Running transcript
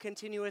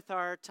continue with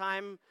our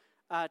time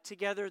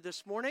together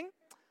this morning.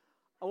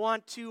 I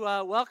want to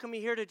welcome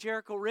you here to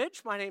Jericho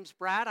Ridge. My name's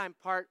Brad. I'm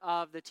part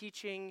of the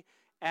teaching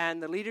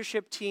and the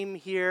leadership team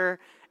here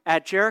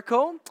at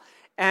Jericho.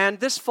 And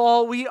this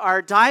fall, we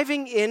are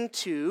diving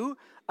into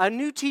a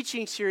new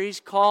teaching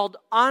series called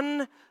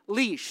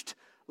Unleashed,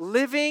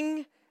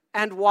 Living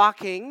and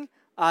Walking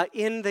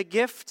in the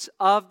Gifts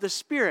of the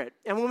Spirit.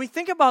 And when we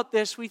think about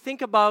this, we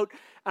think about,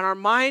 and our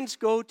minds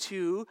go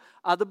to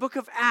the book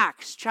of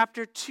Acts,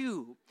 chapter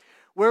 2,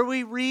 where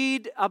we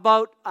read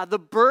about the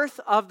birth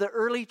of the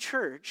early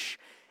church.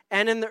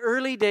 And in the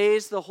early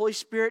days, the Holy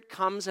Spirit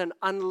comes and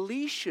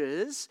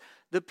unleashes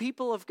the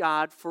people of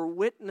God for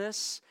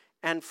witness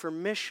and for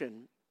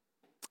mission.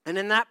 And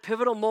in that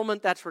pivotal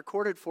moment that's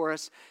recorded for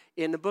us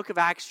in the book of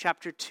Acts,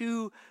 chapter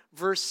 2,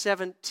 verse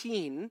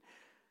 17,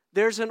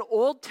 there's an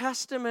Old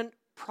Testament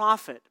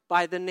prophet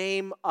by the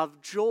name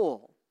of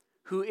Joel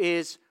who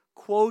is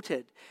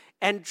quoted.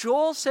 And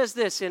Joel says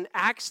this in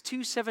Acts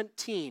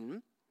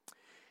 2:17,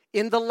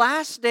 "In the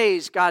last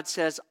days," God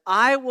says,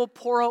 "I will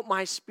pour out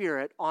my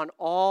Spirit on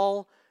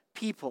all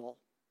people.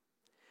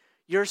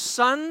 Your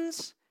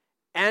sons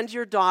and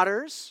your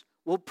daughters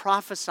will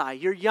prophesy.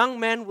 Your young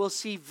men will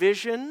see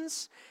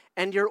visions,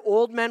 and your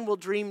old men will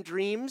dream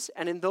dreams.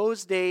 And in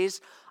those days,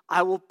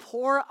 I will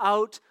pour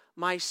out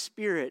my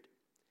Spirit,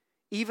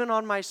 even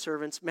on my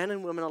servants, men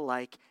and women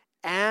alike,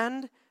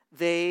 and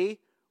they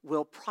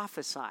will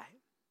prophesy."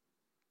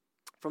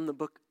 From the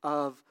book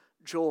of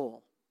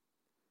Joel.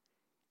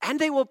 And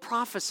they will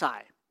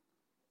prophesy.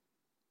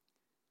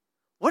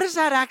 What does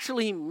that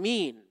actually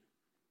mean?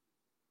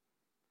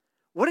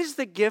 What is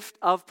the gift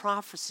of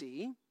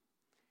prophecy?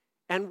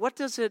 And what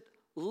does it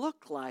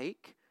look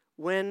like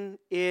when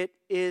it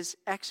is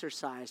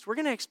exercised? We're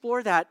going to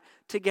explore that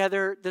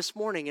together this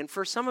morning. And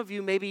for some of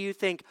you, maybe you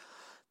think,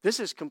 this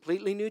is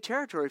completely new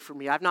territory for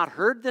me. I've not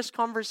heard this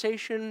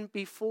conversation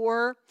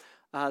before.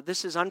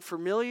 This is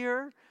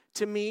unfamiliar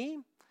to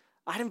me.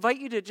 I'd invite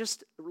you to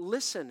just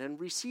listen and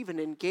receive and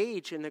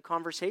engage in the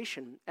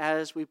conversation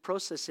as we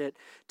process it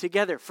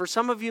together. For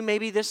some of you,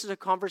 maybe this is a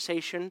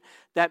conversation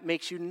that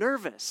makes you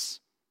nervous.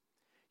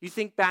 You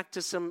think back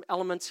to some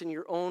elements in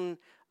your own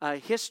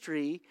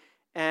history,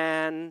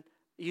 and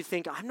you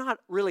think, I'm not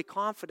really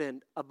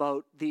confident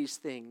about these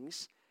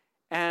things.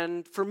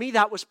 And for me,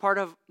 that was part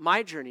of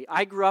my journey.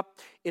 I grew up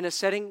in a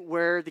setting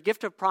where the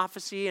gift of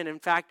prophecy, and in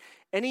fact,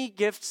 any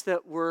gifts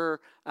that were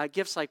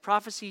gifts like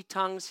prophecy,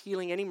 tongues,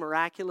 healing, any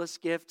miraculous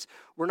gifts,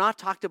 were not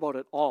talked about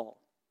at all.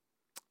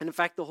 And in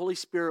fact, the Holy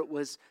Spirit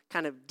was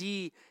kind of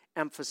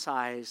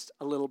de-emphasized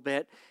a little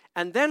bit.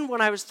 And then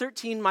when I was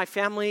 13, my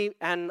family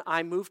and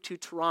I moved to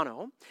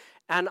Toronto,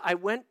 and I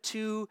went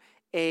to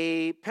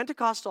a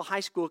Pentecostal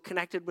high school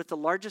connected with the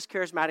largest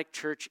charismatic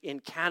church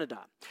in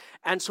Canada.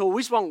 And so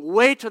we swung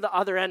way to the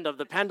other end of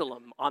the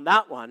pendulum on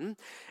that one.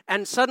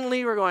 And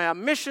suddenly we're going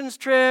on missions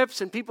trips,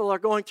 and people are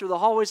going through the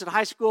hallways at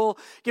high school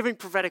giving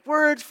prophetic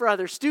words for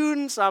other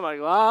students. I'm like,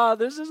 wow,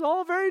 this is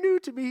all very new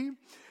to me.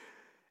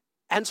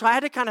 And so I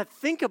had to kind of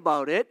think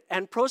about it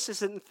and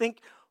process it and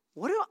think,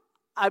 what do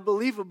I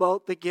believe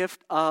about the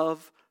gift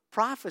of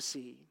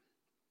prophecy?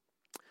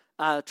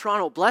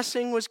 Toronto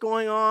Blessing was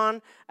going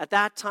on at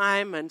that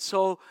time, and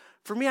so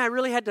for me, I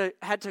really had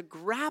to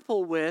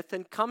grapple with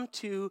and come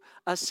to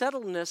a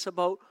settledness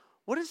about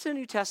what does the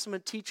New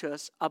Testament teach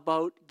us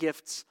about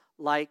gifts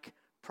like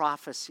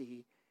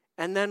prophecy,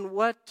 and then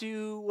what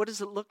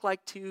does it look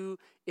like to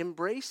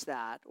embrace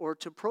that or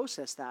to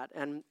process that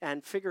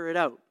and figure it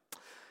out.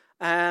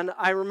 And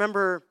I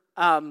remember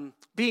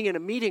being in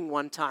a meeting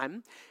one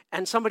time,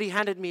 and somebody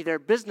handed me their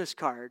business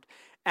card,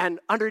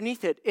 and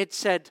underneath it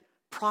said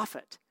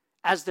prophet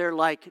as their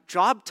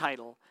job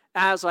title.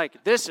 And I was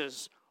like, this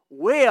is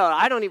way out.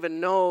 I don't even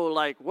know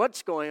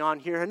what's going on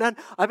here. And then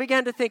I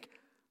began to think,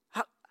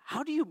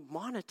 how do you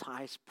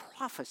monetize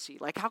prophecy?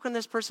 How can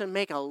this person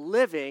make a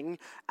living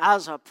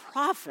as a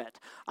prophet?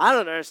 I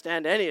don't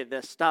understand any of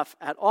this stuff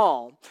at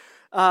all.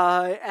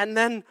 And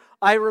then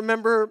I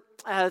remember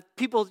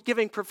people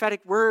giving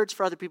prophetic words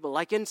for other people,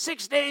 in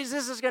 6 days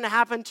this is going to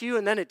happen to you,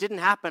 and then it didn't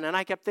happen. And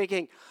I kept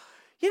thinking,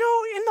 in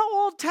the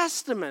Old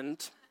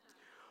Testament,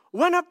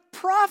 when a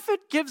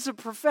prophet gives a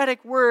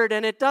prophetic word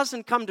and it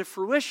doesn't come to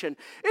fruition,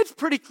 it's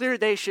pretty clear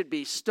they should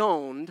be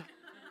stoned.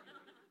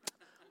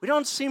 We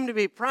don't seem to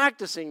be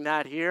practicing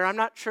that here. I'm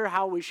not sure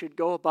how we should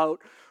go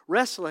about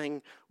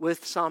wrestling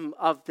with some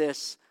of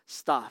this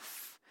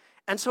stuff.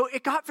 And so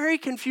it got very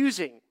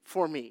confusing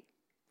for me,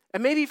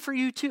 and maybe for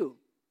you too.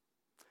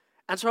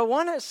 And so I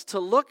want us to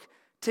look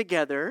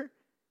together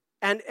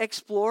and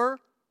explore,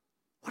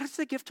 what is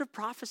the gift of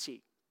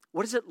prophecy?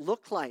 What does it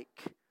look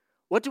like?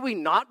 What do we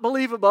not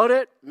believe about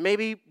it?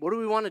 Maybe what do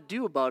we want to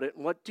do about it?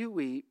 And what do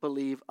we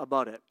believe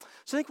about it?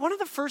 So I think one of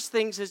the first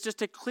things is just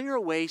to clear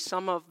away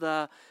some of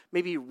the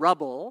maybe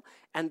rubble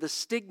and the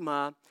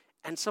stigma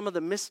and some of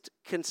the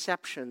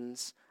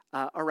misconceptions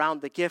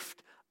around the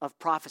gift of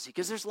prophecy.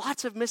 Because there's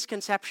lots of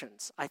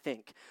misconceptions, I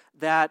think,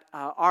 that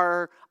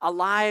are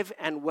alive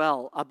and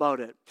well about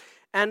it.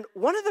 And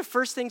one of the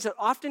first things that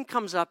often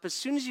comes up as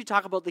soon as you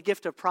talk about the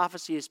gift of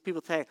prophecy is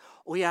people say,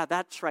 oh yeah,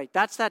 that's right.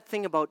 That's that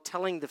thing about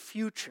telling the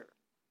future.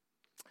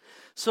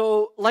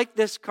 So like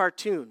this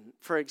cartoon,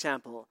 for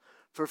example,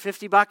 for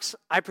 $50,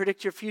 I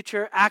predict your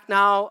future. Act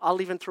now.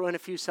 I'll even throw in a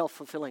few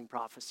self-fulfilling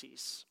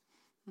prophecies.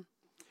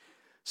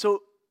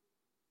 So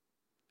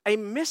a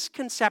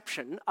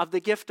misconception of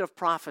the gift of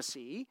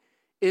prophecy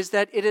is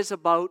that it is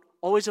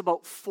always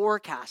about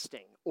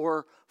forecasting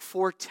or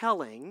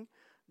foretelling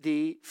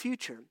the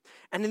future.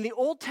 And in the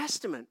Old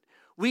Testament,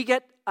 we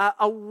get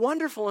a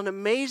wonderful and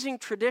amazing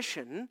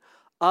tradition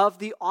of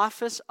the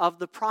office of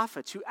the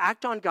prophets who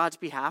act on God's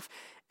behalf,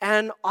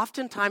 and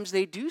oftentimes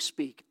they do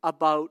speak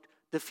about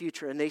the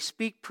future, and they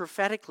speak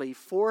prophetically,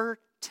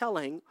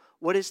 foretelling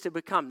what is to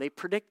become. They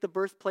predict the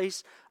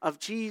birthplace of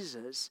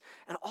Jesus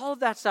and all of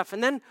that stuff.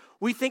 And then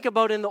we think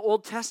about in the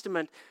Old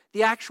Testament,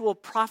 the actual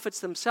prophets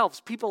themselves,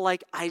 people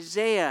like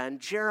Isaiah and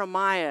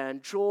Jeremiah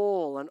and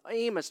Joel and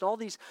Amos and all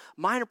these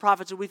minor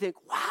prophets, and we think,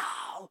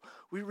 wow,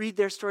 we read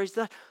their stories.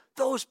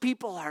 Those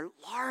people are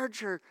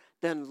larger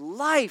than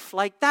life.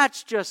 Like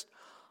that's just,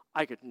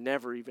 I could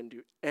never even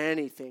do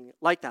anything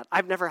like that.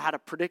 I've never had a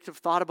predictive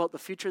thought about the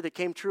future that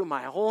came true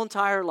my whole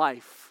entire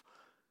life.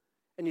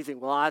 And you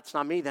think, well, that's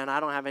not me then. I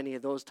don't have any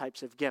of those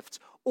types of gifts.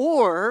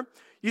 Or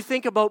you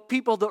think about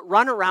people that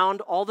run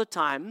around all the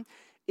time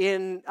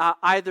in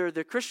either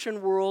the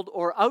Christian world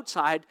or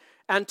outside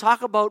and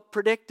talk about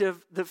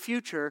the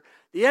future.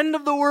 The end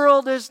of the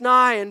world is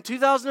nigh. In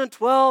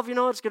 2012,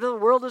 the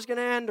world is going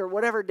to end, or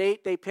whatever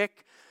date they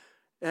pick.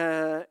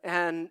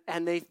 And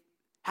they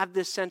have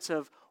this sense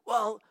of,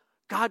 well,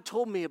 God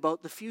told me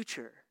about the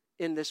future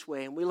in this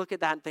way. And we look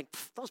at that and think,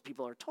 those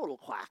people are total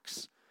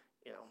quacks,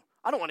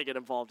 I don't want to get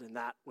involved in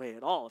that way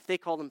at all. If they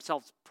call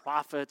themselves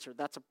prophets or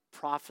that's a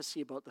prophecy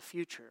about the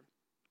future.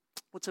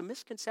 Well, it's a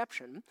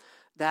misconception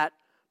that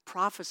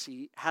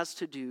prophecy has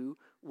to do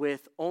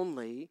with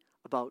only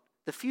about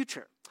the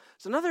future.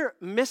 So another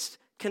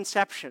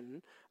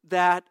misconception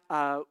that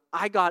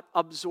I got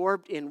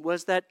absorbed in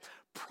was that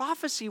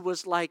prophecy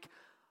was like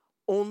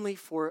only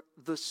for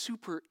the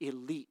super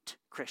elite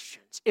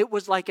Christians. It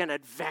was like an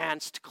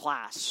advanced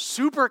class.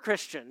 Super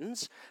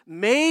Christians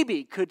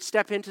maybe could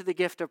step into the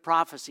gift of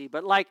prophecy,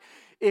 but like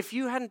if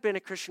you hadn't been a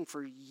Christian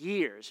for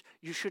years,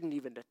 you shouldn't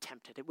even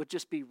attempt it. It would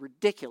just be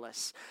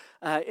ridiculous.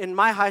 In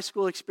my high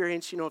school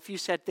experience, if you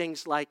said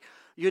things like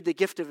you had the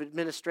gift of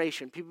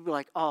administration, people would be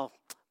like, oh,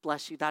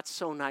 bless you, that's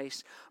so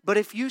nice. But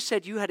if you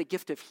said you had a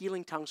gift of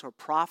healing tongues or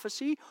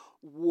prophecy,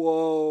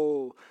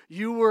 whoa,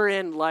 you were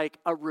in like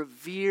a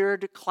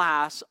revered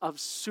class of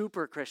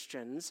super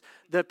Christians.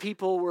 The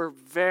people were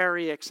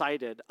very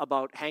excited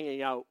about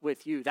hanging out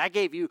with you. That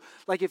gave you,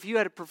 like if you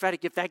had a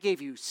prophetic gift, that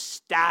gave you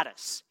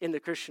status in the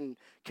Christian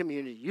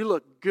community. You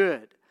look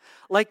good.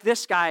 Like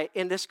this guy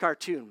in this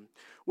cartoon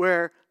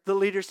where the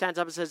leader stands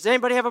up and says, does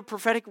anybody have a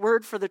prophetic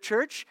word for the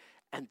church?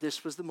 And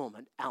this was the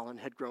moment Alan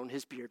had grown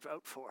his beard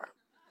out for.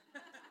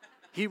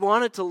 He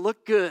wanted to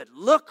look good,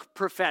 look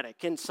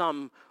prophetic in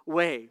some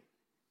way.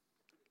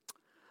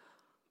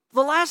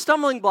 The last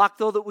stumbling block,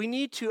 though, that we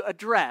need to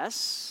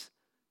address,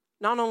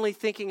 not only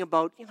thinking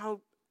about,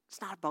 it's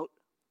not about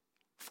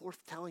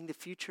foretelling the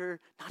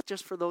future, not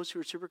just for those who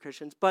are super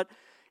Christians, but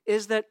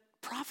is that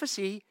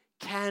prophecy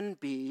can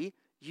be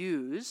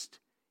used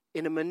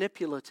in a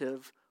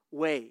manipulative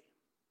way.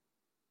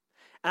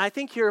 And I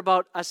think here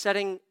about a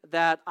setting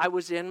that I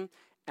was in,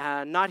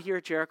 not here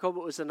at Jericho,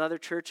 but it was another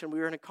church, and we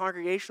were in a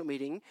congregational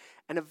meeting,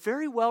 and a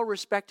very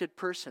well-respected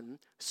person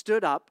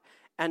stood up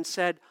and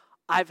said,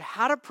 I've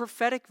had a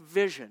prophetic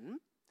vision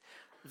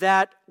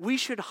that we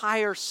should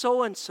hire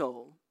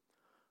so-and-so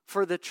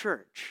for the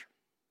church.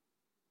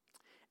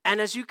 And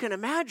as you can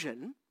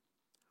imagine,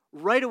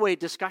 right away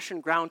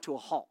discussion ground to a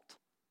halt.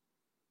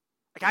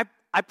 Like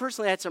I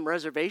personally had some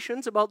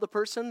reservations about the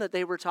person that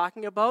they were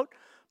talking about,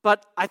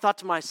 but I thought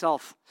to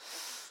myself,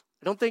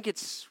 I don't think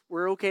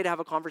we're okay to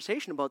have a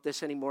conversation about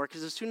this anymore,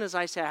 because as soon as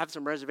I say I have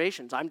some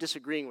reservations, I'm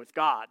disagreeing with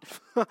God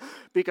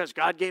because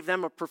God gave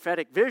them a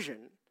prophetic vision.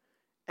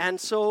 And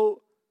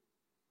so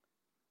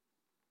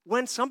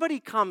when somebody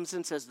comes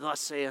and says,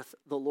 thus saith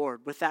the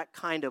Lord, with that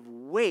kind of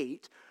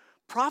weight,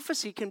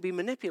 prophecy can be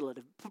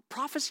manipulative.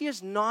 Prophecy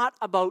is not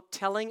about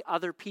telling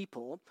other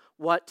people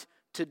what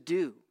to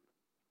do.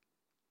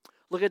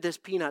 Look at this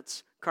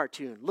Peanuts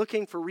cartoon,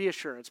 looking for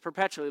reassurance,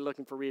 perpetually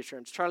looking for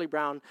reassurance. Charlie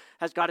Brown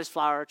has got his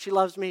flower. She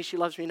loves me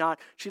not,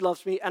 she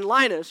loves me. And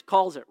Linus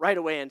calls it right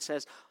away and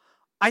says,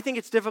 I think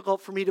it's difficult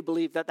for me to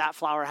believe that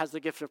flower has the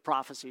gift of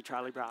prophecy,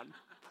 Charlie Brown.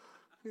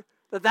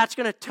 That's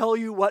going to tell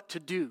you what to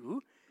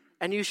do,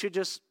 and you should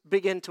just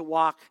begin to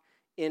walk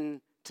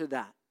into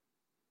that.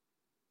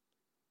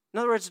 In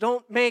other words,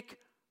 don't make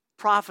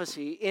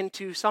prophecy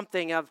into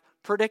something of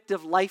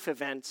predictive life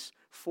events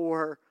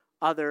for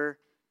other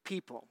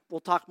people. We'll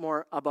talk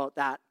more about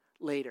that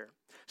later.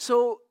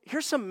 So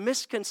here's some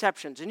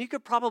misconceptions, and you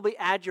could probably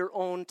add your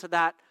own to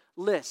that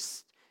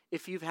list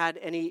if you've had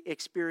any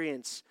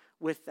experience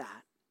with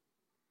that.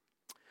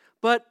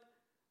 But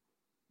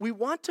we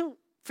want to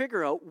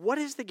figure out, what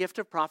is the gift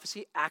of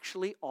prophecy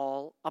actually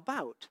all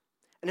about?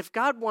 And if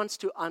God wants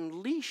to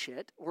unleash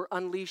it, or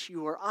unleash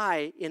you or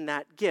I in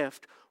that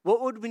gift,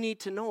 what would we need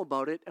to know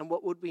about it, and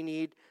what would we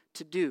need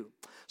to do?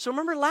 So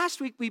remember,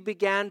 last week we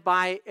began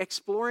by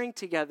exploring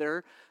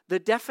together the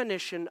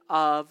definition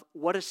of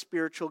what a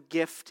spiritual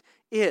gift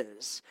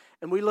is.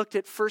 And we looked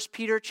at 1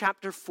 Peter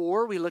chapter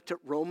 4, we looked at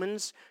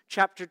Romans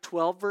chapter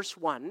 12, verse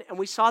 1, and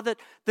we saw that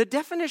the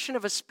definition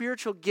of a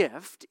spiritual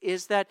gift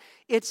is that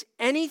it's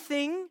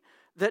anything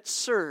that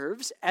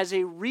serves as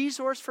a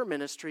resource for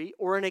ministry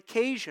or an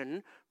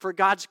occasion for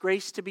God's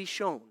grace to be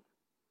shown.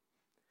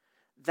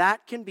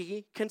 That can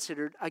be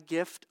considered a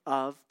gift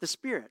of the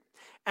Spirit.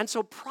 And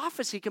so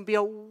prophecy can be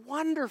a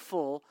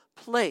wonderful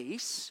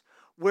place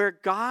where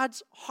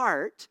God's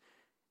heart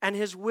and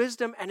His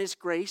wisdom and His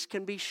grace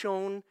can be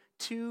shown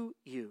to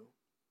you.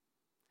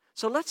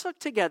 So let's look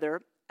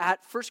together at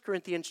 1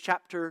 Corinthians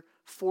chapter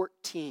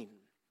 14.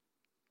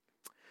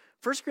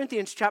 1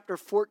 Corinthians chapter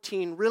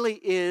 14 really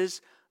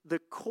is the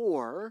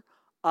core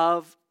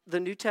of the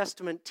New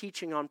Testament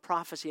teaching on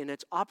prophecy and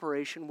its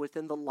operation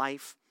within the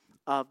life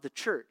of the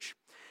church.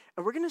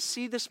 And we're going to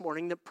see this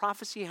morning that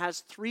prophecy has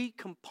three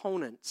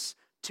components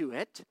to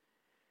it.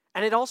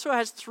 And it also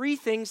has three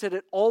things that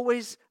it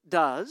always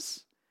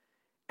does.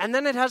 And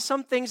then it has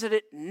some things that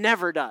it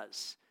never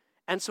does.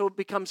 And so it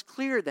becomes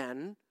clear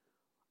then,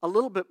 a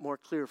little bit more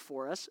clear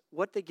for us,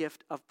 what the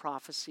gift of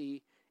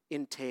prophecy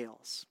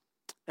entails.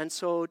 And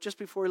so just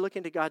before we look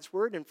into God's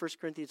word in 1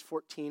 Corinthians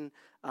 14,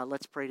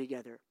 let's pray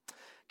together.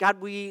 God,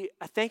 we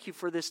thank you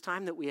for this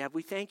time that we have.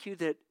 We thank you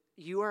that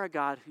you are a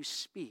God who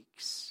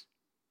speaks.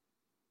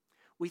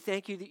 We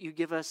thank you that you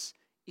give us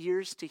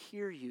ears to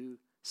hear you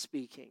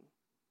speaking.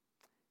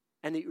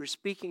 And that you're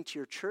speaking to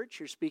your church,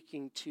 you're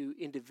speaking to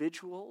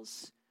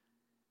individuals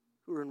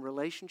who are in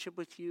relationship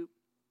with you.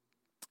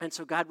 And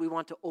so, God, we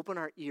want to open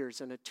our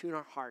ears and attune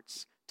our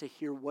hearts to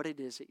hear what it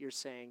is that you're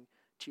saying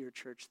to your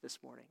church this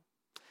morning.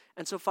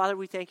 And so, Father,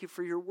 we thank you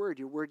for your word.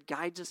 Your word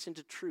guides us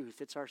into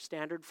truth. It's our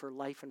standard for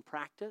life and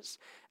practice.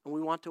 And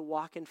we want to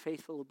walk in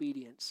faithful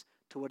obedience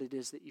to what it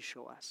is that you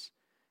show us.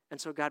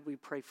 And so, God, we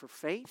pray for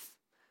faith.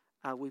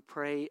 We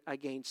pray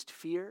against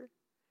fear.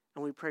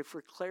 And we pray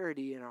for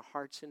clarity in our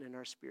hearts and in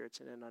our spirits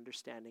and in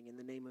understanding. In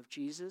the name of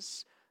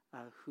Jesus,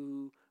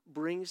 who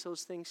brings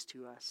those things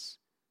to us.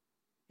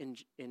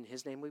 In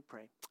his name we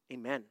pray.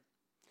 Amen.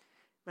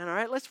 All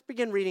right, let's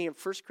begin reading in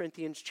 1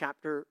 Corinthians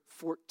chapter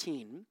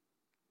 14.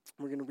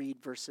 We're going to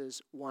read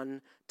verses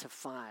 1 to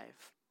 5.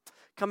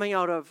 Coming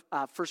out of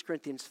 1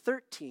 Corinthians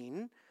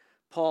 13,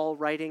 Paul,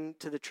 writing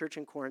to the church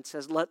in Corinth,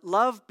 says, "Let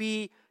love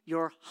be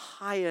your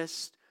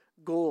highest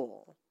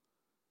goal."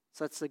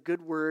 So that's a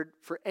good word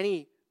for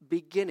any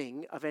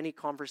beginning of any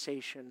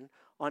conversation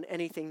on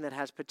anything that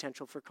has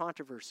potential for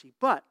controversy.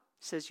 But,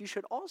 he says, you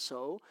should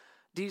also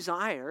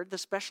desire the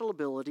special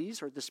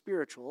abilities or the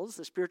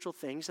spiritual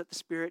things that the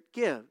Spirit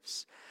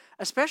gives,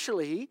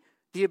 especially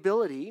the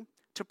ability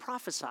to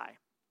prophesy.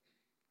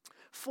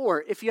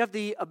 For if you have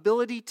the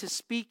ability to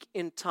speak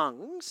in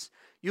tongues,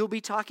 you'll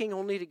be talking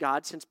only to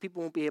God, since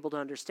people won't be able to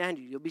understand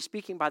you. You'll be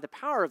speaking by the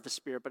power of the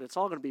Spirit, but it's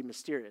all going to be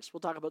mysterious. We'll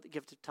talk about the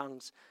gift of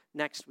tongues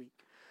next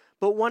week.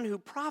 But one who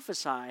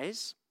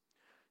prophesies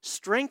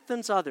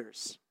strengthens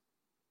others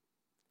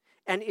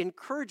and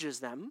encourages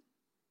them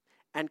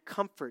and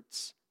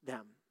comforts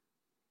them.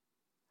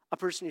 A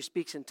person who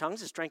speaks in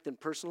tongues is strengthened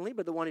personally,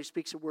 but the one who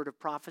speaks a word of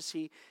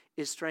prophecy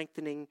is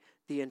strengthening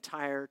the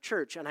entire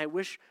church. And I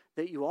wish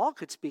that you all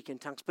could speak in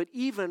tongues, but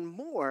even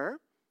more,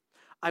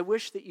 I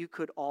wish that you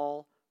could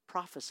all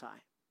prophesy.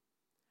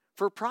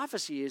 For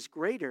prophecy is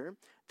greater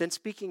than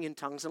speaking in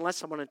tongues unless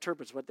someone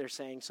interprets what they're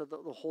saying so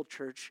that the whole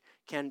church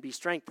can be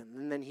strengthened.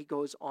 And then he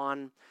goes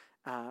on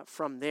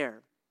from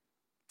there.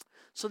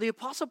 So the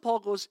Apostle Paul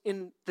goes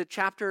in the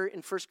chapter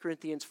in 1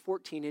 Corinthians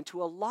 14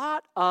 into a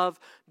lot of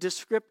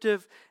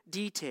descriptive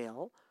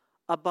detail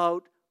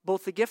about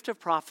both the gift of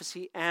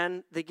prophecy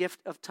and the gift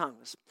of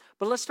tongues.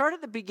 But let's start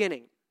at the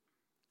beginning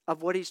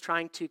of what he's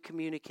trying to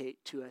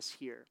communicate to us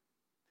here.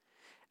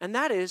 And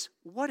that is,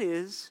 what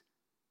is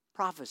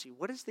prophecy?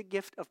 What is the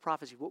gift of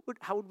prophecy?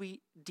 How would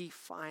we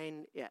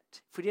define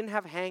it? If we didn't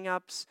have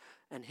hang-ups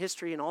and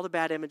history and all the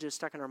bad images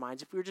stuck in our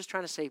minds, if we were just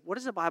trying to say, what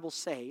does the Bible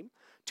say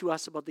to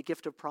us about the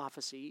gift of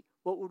prophecy,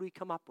 what would we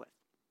come up with?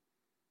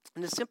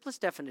 And the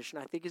simplest definition,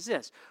 I think, is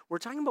this. We're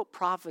talking about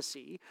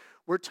prophecy.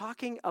 We're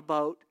talking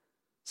about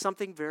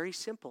something very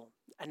simple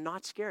and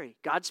not scary.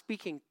 God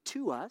speaking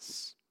to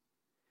us,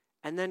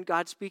 and then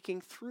God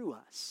speaking through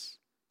us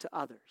to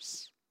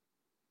others.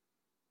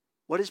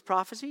 What is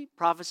prophecy?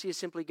 Prophecy is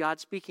simply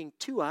God speaking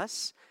to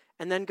us,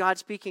 and then God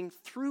speaking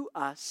through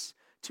us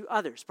to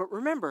others. But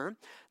remember,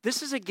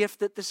 this is a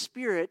gift that the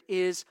Spirit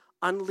is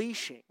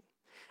unleashing.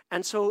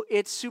 And so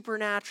it's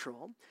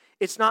supernatural.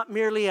 It's not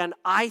merely an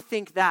I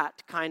think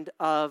that kind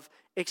of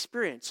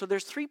experience. So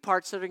there's three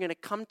parts that are going to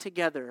come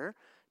together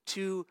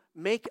to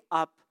make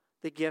up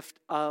the gift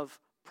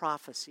of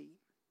prophecy,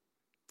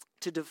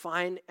 to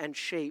define and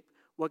shape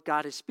what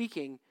God is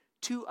speaking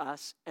to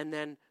us and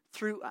then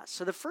through us.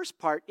 So the first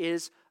part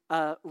is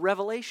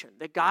revelation,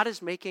 that God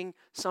is making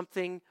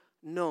something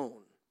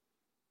known.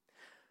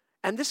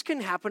 And this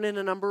can happen in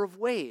a number of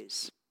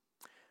ways.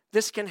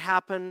 This can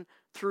happen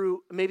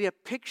through maybe a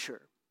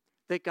picture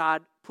that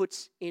God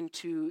puts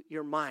into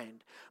your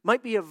mind.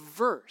 Might be a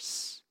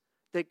verse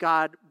that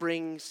God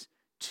brings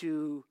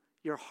to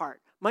your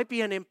heart. Might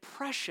be an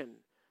impression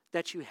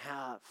that you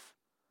have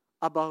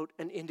about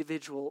an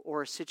individual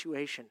or a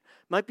situation.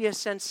 Might be a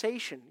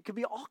sensation. It could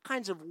be all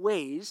kinds of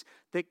ways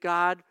that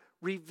God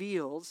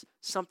reveals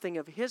something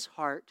of his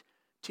heart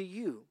to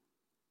you.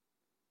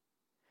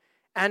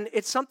 And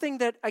it's something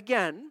that,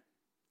 again,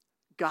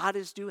 God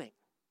is doing.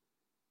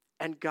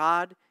 And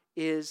God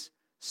is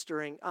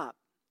stirring up.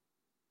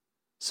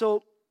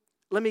 So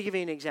let me give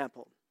you an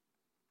example.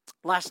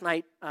 Last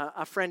night,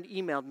 a friend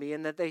emailed me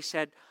and that they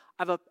said,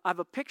 I have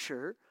a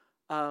picture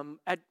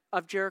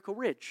of Jericho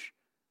Ridge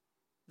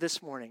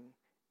this morning.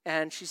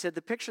 And she said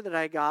the picture that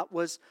I got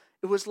was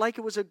like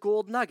it was a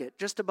gold nugget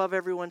just above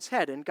everyone's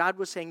head. And God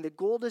was saying, the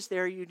gold is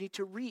there. You need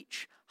to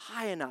reach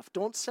high enough.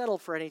 Don't settle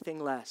for anything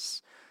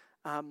less.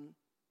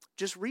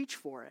 Just reach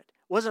for it.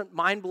 Wasn't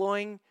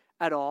mind-blowing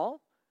at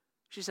all.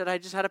 She said, I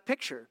just had a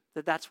picture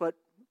that's what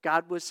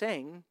God was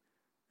saying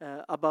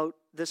about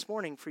this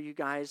morning for you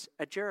guys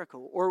at Jericho.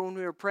 Or when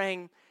we were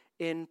praying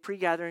in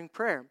pre-gathering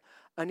prayer,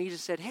 Anita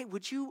said, hey,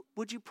 would you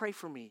pray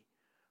for me?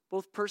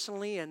 Both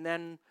personally and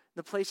then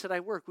the place that I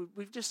work.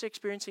 We've just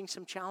experiencing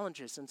some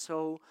challenges, and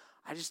so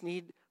I just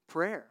need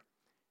prayer.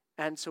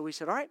 And so we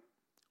said, all right,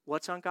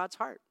 what's on God's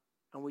heart?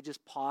 And we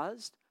just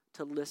paused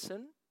to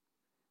listen,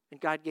 and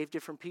God gave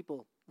different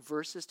people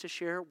verses to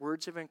share,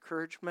 words of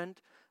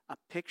encouragement, a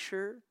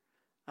picture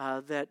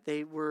that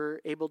they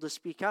were able to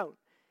speak out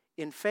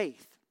in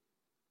faith.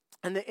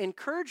 And the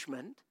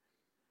encouragement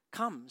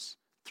comes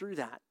through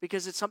that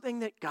because it's something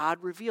that God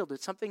revealed.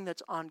 It's something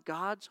that's on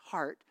God's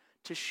heart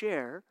to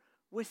share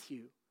with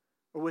you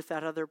or with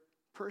that other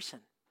person.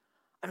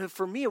 I mean,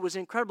 for me, it was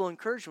incredible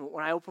encouragement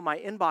when I opened my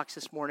inbox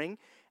this morning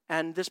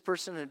and this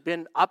person had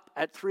been up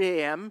at 3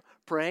 a.m.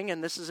 praying,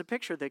 and this is a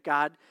picture that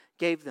God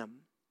gave them.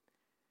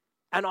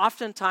 And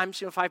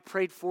oftentimes, if I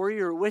prayed for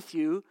you or with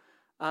you,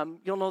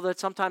 you'll know that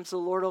sometimes the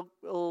Lord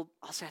I'll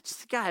say, I just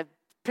think I have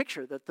a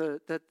picture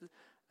that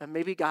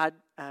maybe God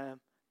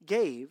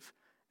gave,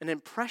 an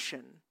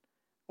impression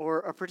or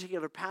a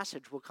particular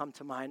passage will come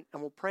to mind,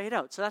 and we'll pray it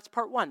out. So that's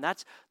part one.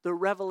 That's the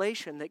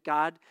revelation that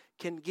God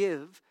can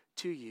give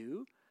to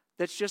you.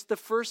 That's just the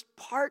first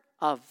part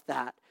of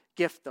that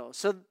gift, though.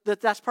 So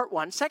that's part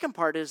one. Second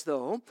part is,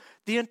 though,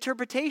 the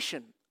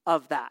interpretation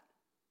of that.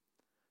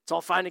 It's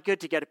all fine and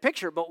good to get a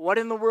picture, but what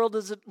in the world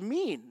does it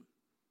mean?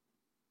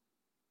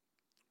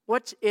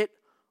 What's it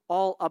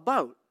all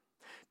about?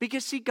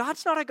 Because, see,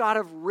 God's not a God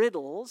of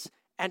riddles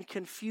and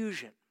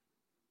confusion.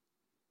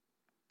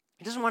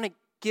 He doesn't want to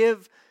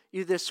give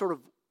you this sort of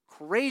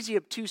crazy,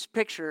 obtuse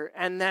picture,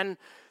 and then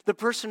the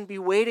person be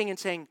waiting and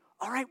saying,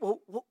 all right, well,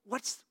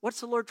 what's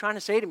the Lord trying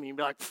to say to me? And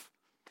be like,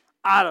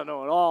 I don't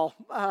know at all.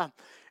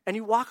 And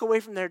you walk away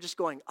from there just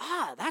going,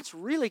 that's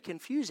really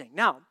confusing.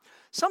 Now,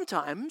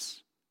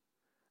 sometimes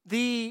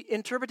the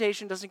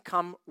interpretation doesn't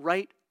come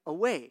right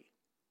away.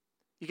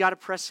 You got to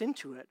press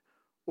into it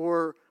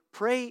or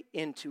pray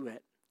into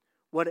it,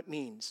 what it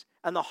means.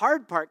 And the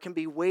hard part can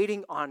be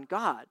waiting on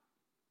God.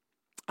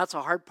 That's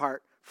a hard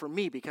part for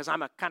me because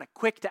I'm a kind of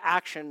quick to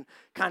action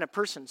kind of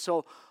person.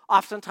 So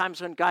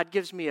oftentimes when God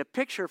gives me a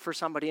picture for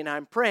somebody and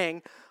I'm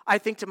praying, I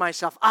think to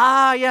myself,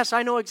 yes,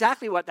 I know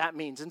exactly what that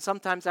means. And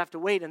sometimes I have to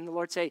wait and the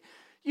Lord say,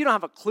 you don't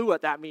have a clue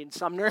what that means,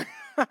 Sumner.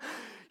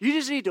 You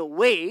just need to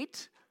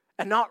wait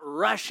and not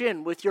rush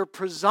in with your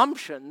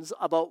presumptions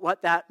about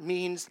what that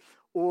means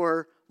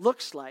or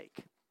looks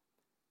like.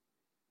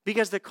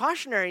 Because the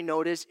cautionary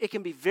note is it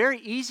can be very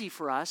easy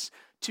for us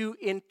to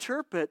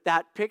interpret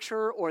that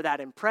picture or that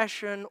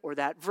impression or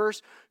that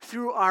verse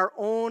through our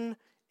own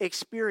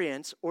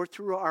experience or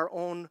through our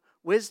own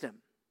wisdom.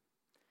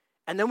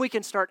 And then we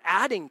can start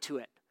adding to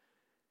it.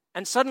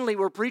 And suddenly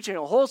we're preaching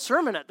a whole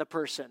sermon at the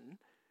person.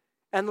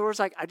 And the Lord's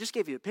like, I just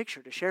gave you a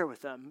picture to share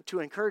with them, to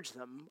encourage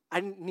them. I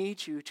didn't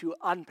need you to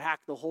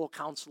unpack the whole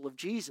counsel of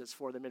Jesus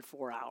for them in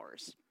 4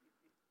 hours.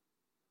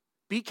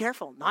 Be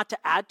careful not to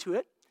add to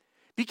it.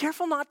 Be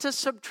careful not to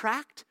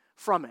subtract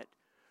from it.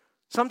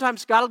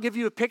 Sometimes God will give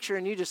you a picture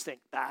and you just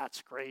think,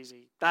 that's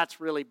crazy. That's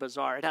really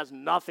bizarre. It has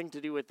nothing to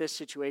do with this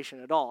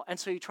situation at all. And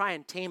so you try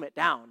and tame it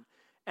down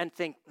and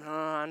think,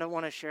 I don't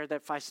want to share that.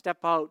 If I step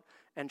out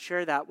and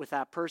share that with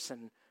that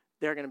person,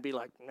 they're going to be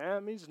like,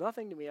 it means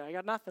nothing to me. I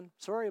got nothing.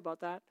 Sorry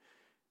about that.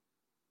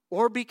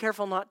 Or be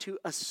careful not to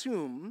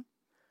assume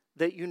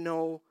that you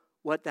know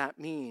what that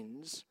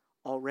means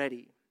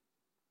already.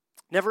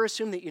 Never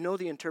assume that you know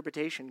the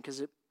interpretation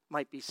because it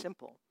might be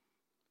simple.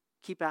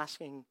 Keep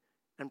asking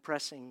and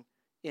pressing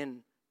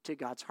into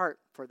God's heart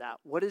for that.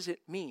 What does it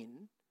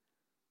mean,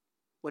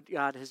 what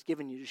God has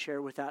given you to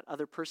share with that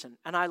other person?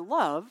 And I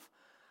love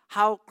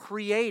how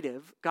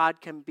creative God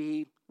can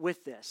be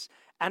with this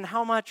and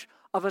how much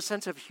of a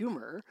sense of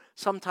humor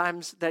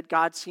sometimes that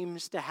God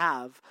seems to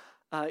have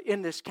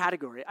in this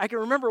category. I can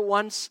remember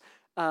once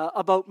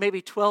about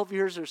maybe 12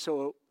 years or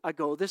so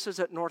ago. This is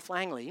at North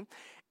Langley.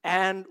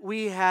 And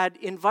we had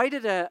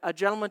invited a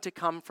gentleman to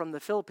come from the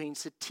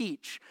Philippines to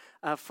teach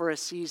for a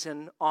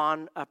season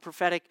on a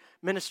prophetic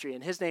ministry.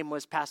 And his name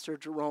was Pastor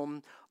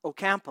Jerome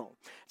Ocampo.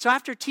 So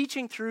after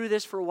teaching through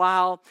this for a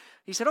while,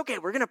 he said, okay,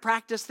 we're going to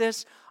practice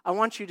this. I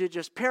want you to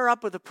just pair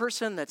up with a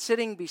person that's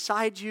sitting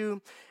beside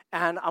you.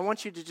 And I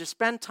want you to just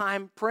spend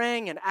time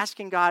praying and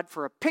asking God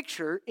for a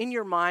picture in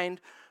your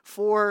mind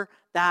for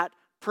that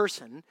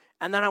person.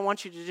 And then I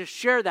want you to just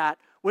share that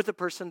with the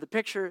person, the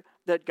picture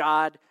that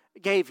God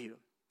gave you.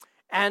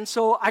 And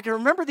so I can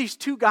remember these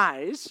two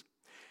guys,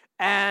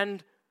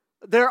 and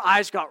their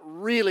eyes got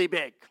really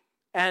big.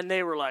 And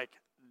they were like,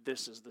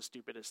 this is the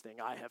stupidest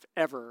thing I have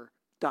ever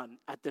done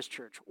at this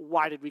church.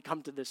 Why did we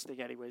come to this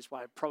thing anyways?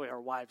 Why? Probably our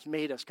wives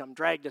made us come,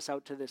 dragged us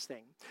out to this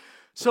thing.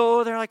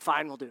 So they're like,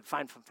 fine, we'll do it.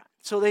 Fine.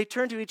 So they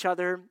turn to each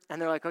other,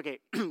 and they're like, okay,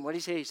 what do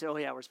you say? He said, oh,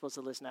 yeah, we're supposed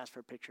to listen and ask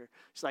for a picture.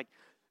 It's like,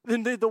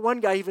 then the one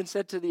guy even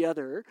said to the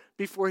other,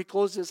 before he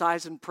closed his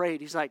eyes and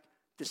prayed, he's like,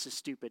 this is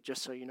stupid,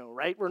 just so you know,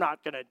 right? We're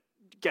not going to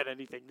get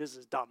anything. This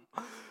is dumb.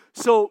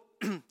 So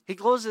he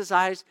closes his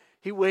eyes,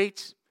 he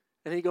waits,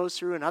 and he goes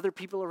through, and other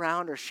people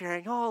around are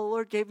sharing, oh, the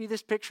Lord gave me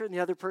this picture, and the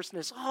other person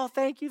is, oh,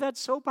 thank you,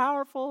 that's so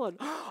powerful, and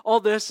all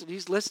this, and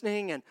he's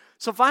listening, and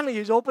so finally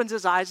he opens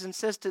his eyes and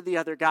says to the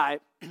other guy,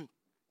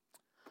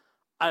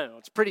 I don't know,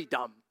 it's pretty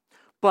dumb,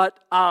 but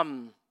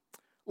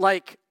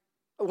like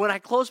when I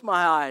closed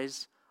my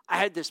eyes, I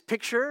had this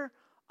picture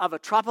of a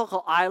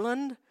tropical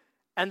island,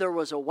 and there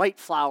was a white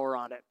flower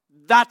on it.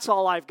 That's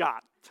all I've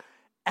got.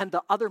 And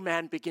the other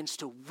man begins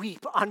to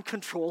weep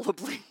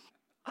uncontrollably.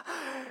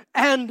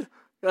 And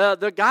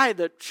the guy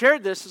that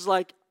shared this is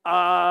like,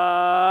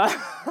 I'm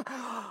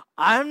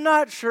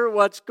not sure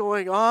what's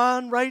going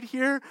on right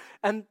here.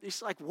 And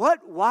he's like,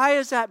 what? Why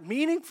is that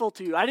meaningful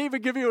to you? I didn't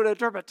even give you an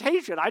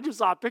interpretation. I just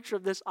saw a picture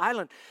of this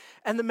island.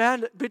 And the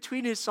man,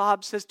 between his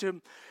sobs, says to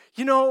him,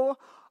 you know,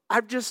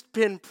 I've just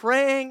been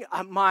praying.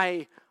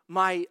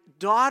 My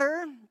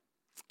daughter,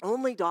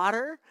 only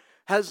daughter,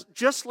 has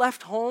just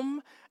left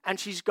home, and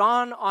she's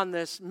gone on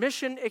this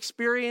mission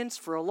experience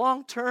for a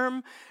long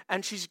term,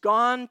 and she's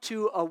gone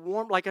to a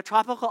warm, like a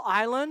tropical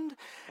island,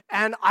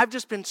 and I've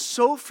just been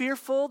so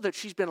fearful that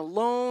she's been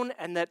alone,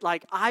 and that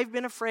like I've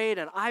been afraid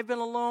and I've been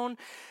alone,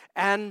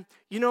 and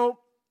you know,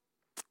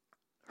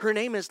 her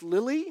name is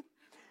Lily.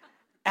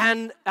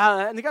 And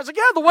the guy's like,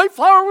 yeah, the white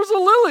flower was a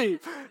lily.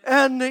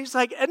 And he's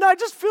like, and I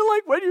just feel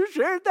like when you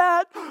shared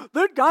that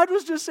God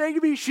was just saying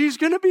to me, she's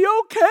going to be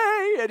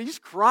okay. And he's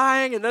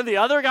crying. And then the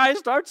other guy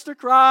starts to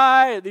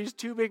cry. And these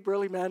two big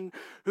burly men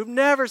who've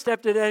never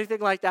stepped into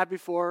anything like that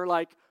before,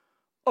 like,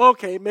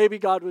 okay, maybe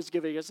God was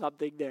giving us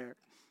something there.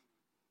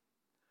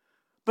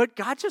 But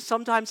God just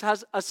sometimes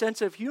has a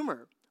sense of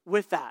humor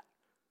with that.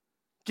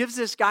 Gives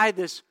this guy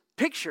this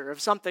picture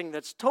of something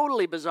that's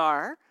totally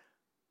bizarre,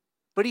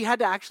 but he had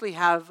to actually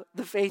have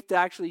the faith to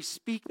actually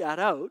speak that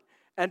out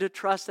and to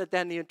trust that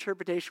then the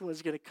interpretation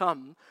was going to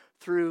come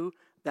through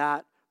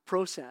that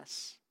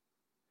process.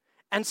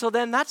 And so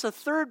then that's a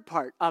third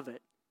part of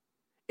it,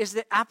 is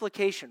the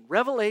application.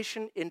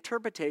 Revelation,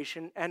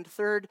 interpretation, and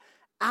third,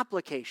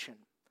 application.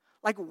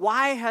 Like,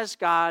 why has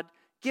God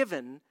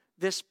given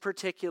this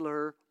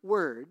particular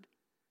word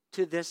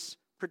to this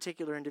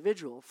particular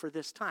individual for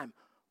this time?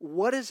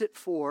 What is it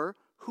for?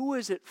 Who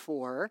is it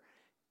for?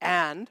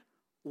 And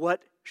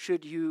what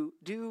should you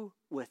do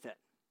with it?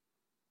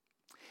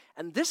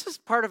 And this is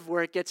part of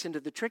where it gets into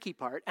the tricky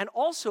part, and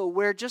also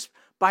where just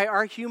by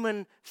our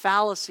human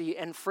fallacy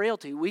and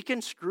frailty, we can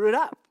screw it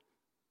up.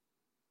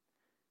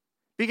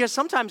 Because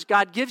sometimes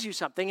God gives you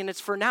something and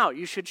it's for now.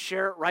 You should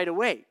share it right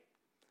away.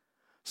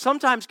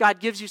 Sometimes God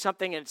gives you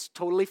something and it's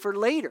totally for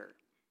later.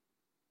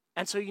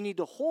 And so you need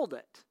to hold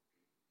it.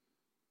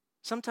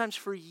 Sometimes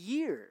for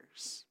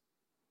years.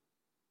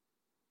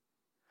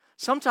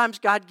 Sometimes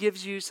God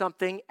gives you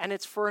something and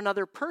it's for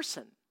another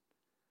person.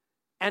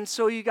 And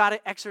so you got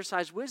to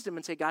exercise wisdom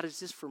and say, God, is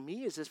this for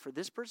me? Is this for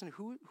this person?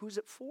 Who's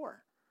it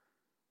for?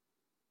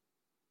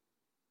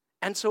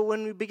 And so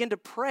when we begin to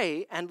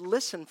pray and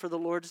listen for the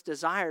Lord's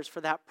desires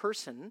for that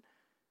person,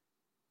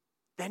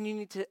 then you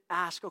need to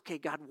ask, okay,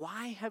 God,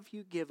 why have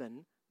you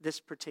given this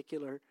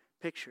particular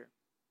picture?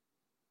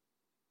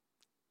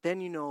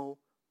 Then you know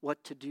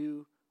what to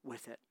do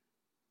with it.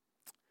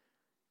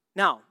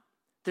 Now,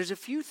 there's a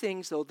few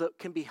things, though, that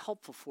can be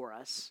helpful for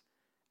us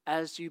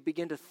as you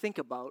begin to think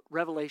about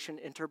revelation,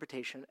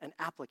 interpretation, and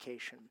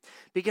application.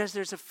 Because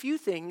there's a few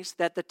things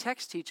that the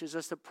text teaches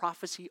us that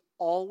prophecy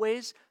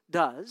always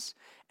does,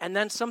 and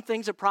then some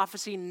things that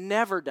prophecy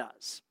never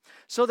does.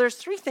 So there's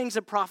three things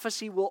that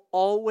prophecy will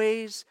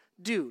always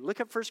do. Look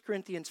at 1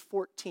 Corinthians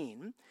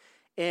 14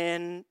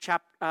 in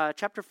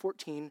chapter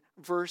 14,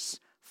 verse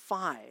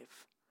 5.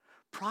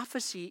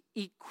 Prophecy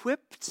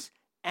equips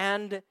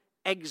and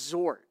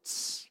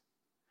exhorts.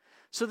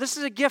 So this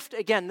is a gift,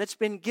 again, that's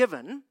been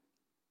given,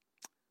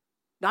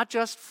 not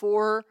just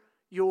for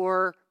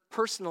your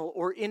personal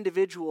or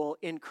individual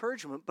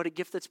encouragement, but a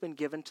gift that's been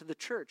given to the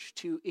church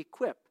to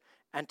equip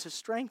and to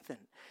strengthen.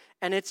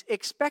 And it's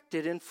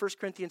expected in 1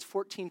 Corinthians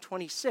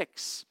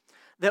 14:26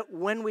 that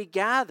when we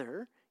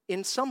gather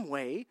in some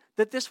way,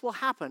 that this will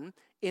happen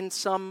in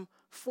some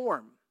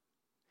form.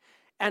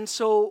 And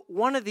so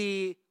one of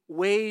the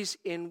ways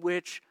in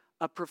which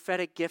a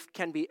prophetic gift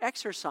can be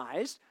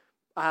exercised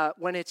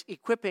when it's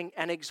equipping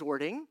and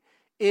exhorting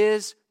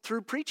is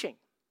through preaching.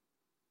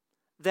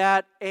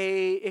 That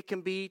it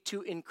can be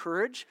to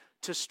encourage,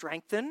 to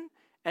strengthen,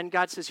 and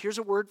God says, here's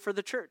a word for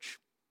the church.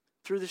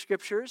 Through the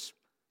scriptures,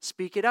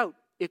 speak it out,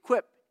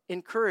 equip,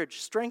 encourage,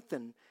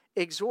 strengthen,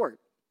 exhort.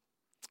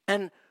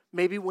 And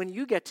maybe when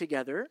you get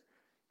together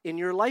in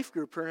your life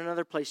group or in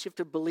another place, you have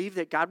to believe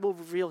that God will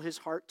reveal his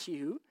heart to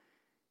you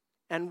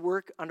and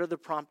work under the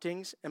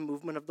promptings and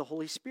movement of the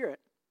Holy Spirit.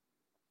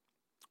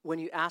 When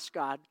you ask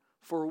God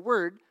for a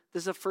word,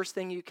 this is the first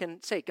thing you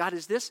can say. God,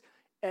 is this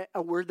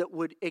a word that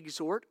would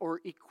exhort or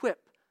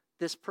equip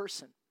this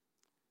person?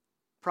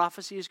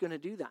 Prophecy is going to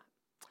do that.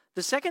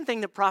 The second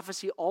thing that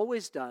prophecy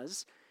always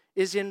does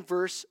is in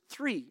verse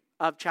 3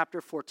 of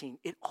chapter 14.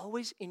 It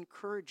always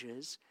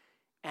encourages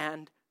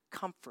and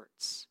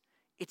comforts.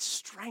 It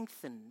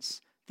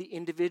strengthens the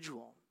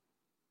individual.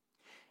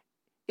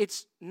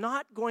 It's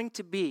not going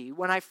to be,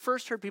 when I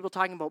first heard people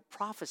talking about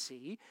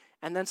prophecy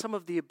and then some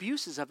of the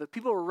abuses of it,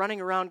 people were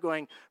running around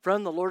going,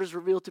 friend, the Lord has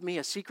revealed to me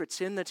a secret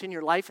sin that's in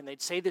your life, and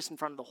they'd say this in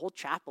front of the whole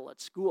chapel at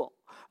school.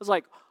 I was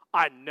like,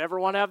 I never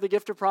want to have the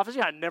gift of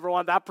prophecy. I never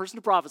want that person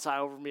to prophesy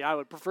over me. I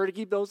would prefer to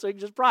keep those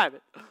things just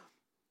private.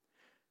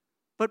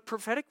 But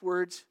prophetic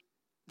words,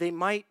 they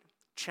might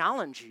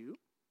challenge you,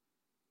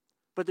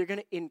 but they're going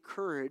to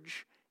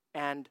encourage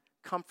and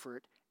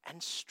comfort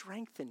and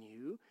strengthen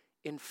you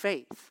in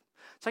faith.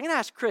 So I'm going to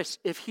ask Chris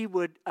if he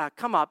would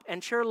come up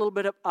and share a little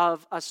bit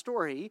of a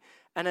story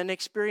and an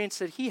experience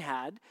that he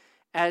had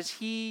as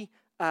he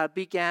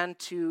began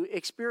to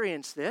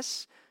experience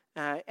this.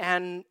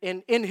 And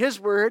in his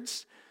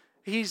words,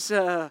 he's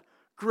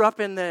grew up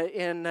in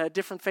a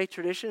different faith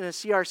tradition, a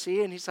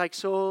CRC, and he's like,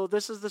 so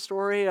this is the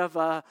story of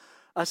a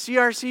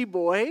CRC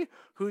boy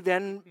who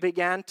then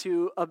began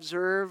to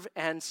observe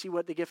and see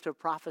what the gift of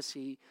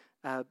prophecy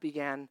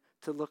began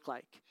to look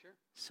like. Sure.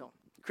 So,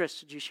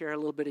 Chris, would you share a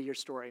little bit of your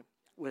story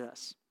with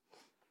us?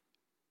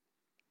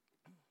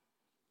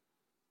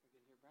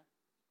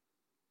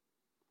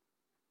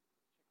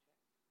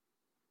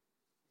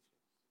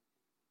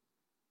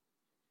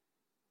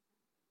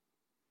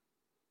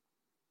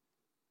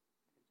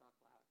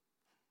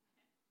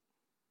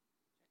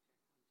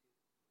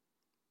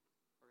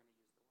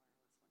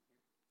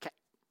 Okay.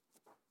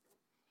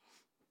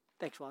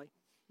 Thanks, Wally.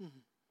 Mm-hmm.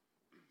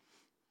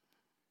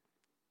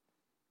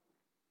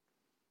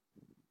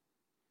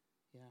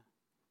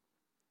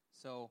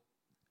 So,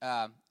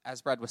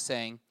 as Brad was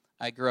saying,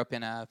 I grew up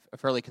in a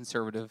fairly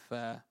conservative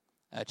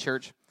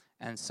church,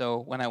 and so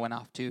when I went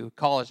off to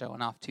college, I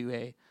went off to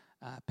a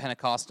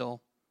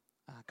Pentecostal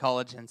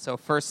college, and so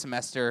first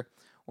semester,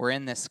 we're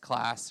in this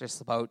class,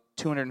 there's about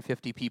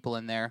 250 people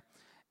in there,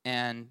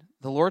 and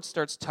the Lord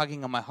starts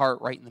tugging on my heart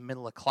right in the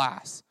middle of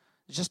class.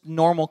 It's just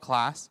normal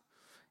class,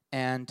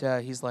 and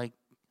he's like,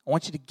 I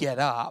want you to get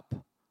up.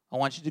 I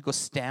want you to go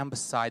stand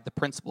beside the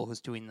principal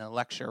who's doing the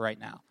lecture right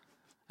now.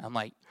 And I'm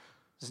like,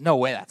 there's no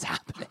way that's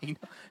happening.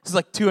 There's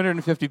like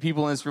 250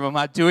 people in this room. I'm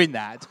not doing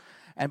that.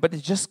 But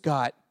it just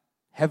got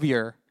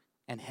heavier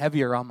and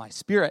heavier on my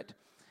spirit.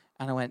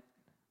 And I went,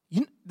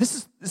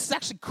 this is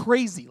actually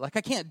crazy. Like,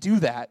 I can't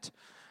do that.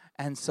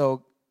 And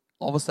so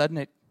all of a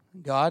sudden,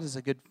 God, as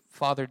a good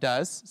father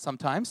does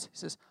sometimes, he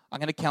says, I'm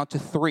going to count to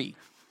 3.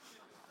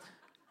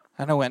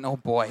 And I went, oh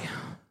boy.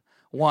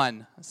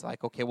 1. It's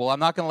like, okay, well, I'm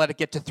not going to let it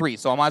get to 3,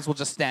 so I might as well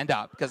just stand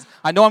up, because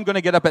I know I'm going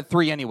to get up at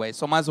 3 anyway,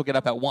 so I might as well get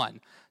up at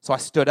 1. So I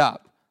stood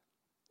up,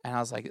 and I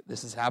was like,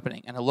 this is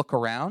happening. And I look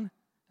around,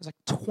 there's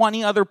like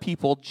 20 other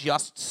people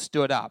just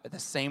stood up at the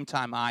same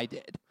time I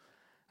did.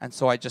 And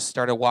so I just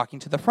started walking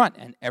to the front,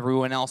 and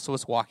everyone else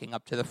was walking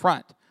up to the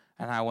front.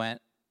 And I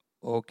went,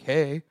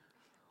 okay,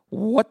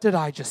 what did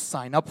I just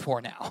sign up for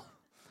now?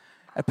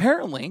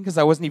 Apparently, because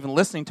I wasn't even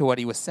listening to what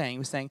he was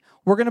saying,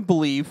 we're going to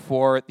believe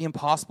for the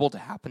impossible to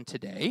happen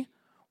today.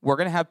 We're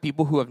going to have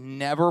people who have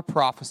never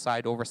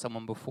prophesied over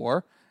someone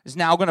before is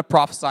now going to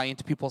prophesy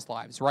into people's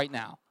lives right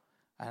now.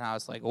 And I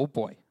was like, oh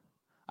boy,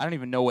 I don't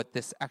even know what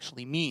this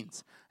actually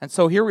means. And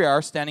so here we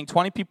are, standing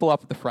 20 people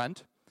up at the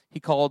front. He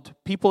called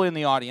people in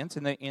the audience,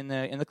 in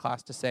the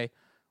class, to say,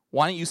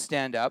 why don't you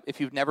stand up if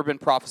you've never been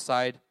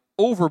prophesied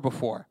over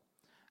before?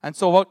 And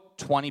so about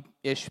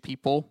 20-ish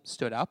people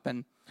stood up,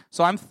 and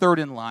so I'm third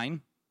in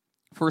line.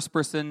 First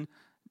person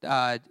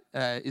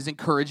is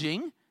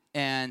encouraging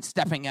and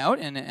stepping out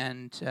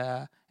and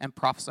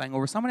prophesying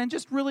over someone and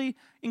just really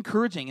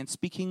encouraging and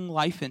speaking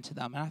life into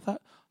them. And I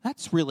thought,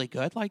 that's really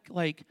good.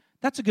 Like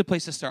that's a good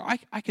place to start.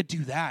 I could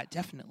do that,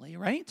 definitely,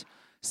 right?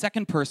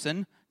 Second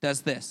person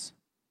does this.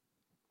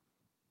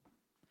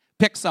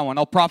 Pick someone,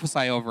 I'll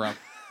prophesy over them.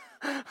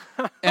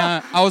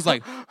 And I was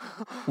like,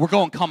 we're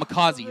going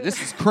kamikaze.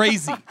 This is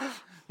crazy.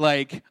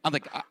 Like, I'm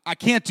like, I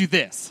can't do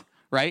this.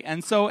 right?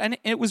 And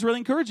it was really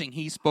encouraging.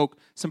 He spoke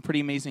some pretty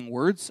amazing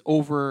words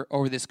over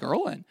this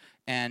girl,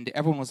 and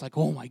everyone was like,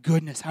 oh my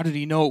goodness, how did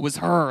he know it was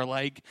her?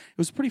 Like, it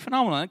was pretty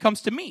phenomenal. And it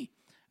comes to me.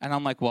 And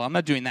I'm like, well, I'm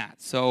not doing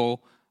that. So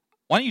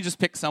why don't you just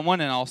pick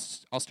someone and I'll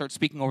start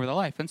speaking over their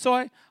life. And so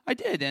I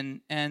did.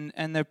 And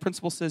the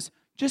principal says,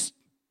 just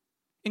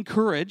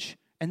encourage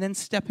and then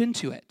step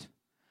into it.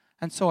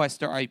 And so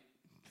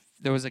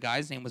there was a guy,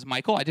 his name was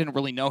Michael. I didn't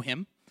really know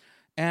him.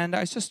 And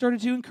I just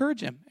started to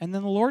encourage him. And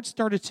then the Lord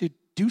started to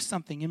do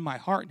something in my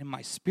heart and in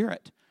my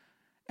spirit.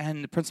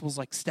 And the principal's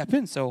like, step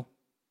in. So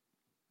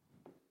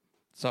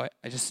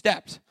I just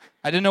stepped.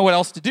 I didn't know what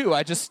else to do.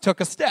 I just took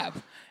a step.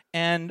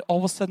 And all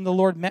of a sudden the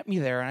Lord met me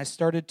there. And I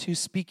started to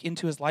speak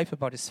into his life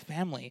about his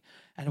family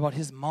and about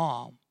his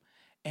mom.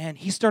 And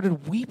he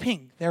started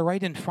weeping there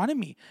right in front of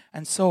me.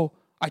 And so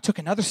I took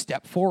another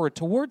step forward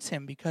towards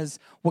him because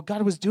what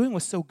God was doing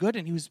was so good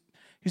and he was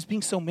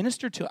being so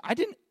ministered to.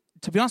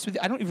 To be honest with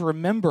you, I don't even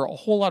remember a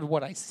whole lot of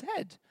what I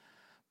said,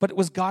 but it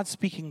was God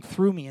speaking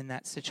through me in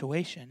that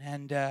situation.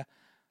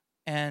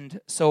 And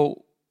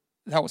so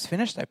that was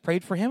finished. I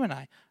prayed for him, and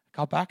I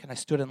got back and I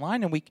stood in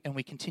line, and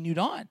we continued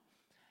on.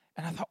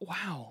 And I thought,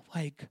 wow,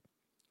 like,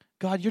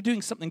 God, you're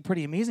doing something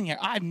pretty amazing here.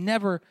 I've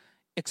never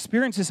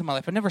experienced this in my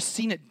life. I've never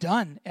seen it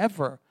done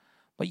ever.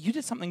 But you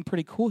did something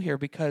pretty cool here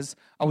because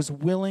I was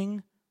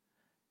willing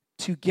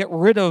to get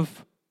rid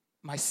of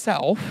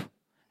myself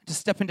to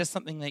step into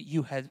something that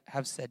you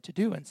have said to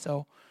do. And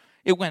so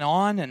it went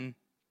on, and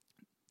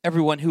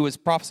everyone who was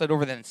prophesied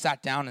over then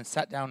sat down and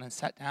sat down and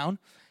sat down.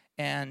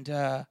 And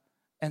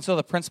so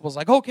the principal's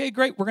like, okay,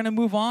 great, we're going to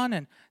move on.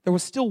 And there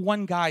was still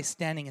one guy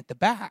standing at the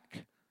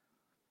back.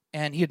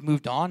 And he had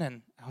moved on,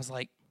 and I was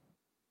like,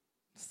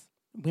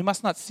 we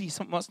must not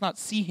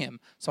see him.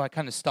 So I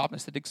kind of stopped and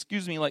I said,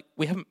 excuse me, like,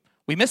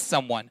 we missed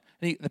someone.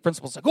 And the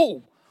principal's like,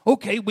 oh,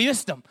 okay, we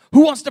missed him.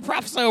 Who wants to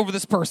prophesy over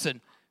this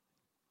person?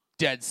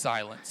 Dead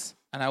silence.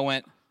 And I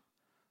went,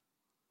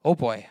 oh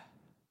boy,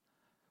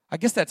 I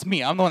guess that's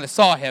me. I'm the one that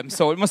saw him,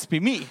 so it must be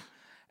me.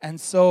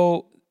 And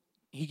so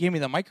he gave me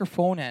the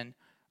microphone, and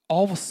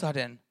all of a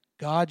sudden,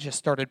 God just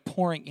started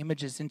pouring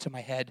images into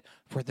my head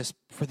for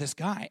this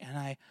guy. And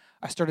I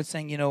started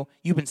saying,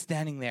 you've been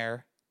standing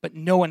there, but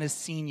no one has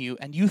seen you,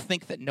 and you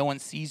think that no one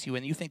sees you,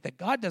 and you think that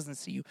God doesn't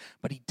see you,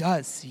 but he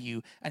does see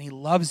you, and he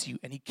loves you,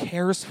 and he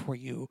cares for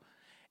you.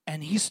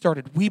 And he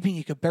started weeping.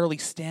 He could barely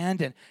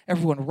stand, and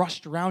everyone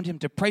rushed around him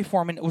to pray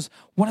for him. And it was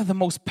one of the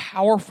most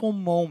powerful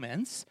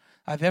moments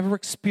I've ever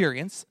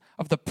experienced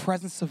of the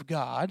presence of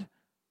God.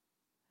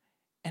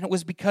 And it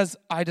was because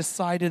I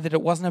decided that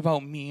it wasn't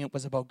about me, it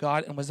was about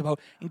God, and it was about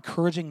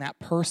encouraging that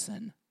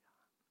person.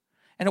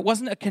 And it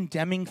wasn't a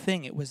condemning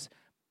thing. It was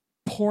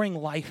pouring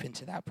life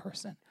into that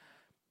person.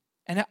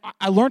 And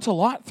I learned a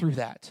lot through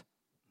that.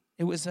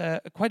 It was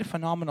quite a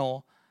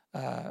phenomenal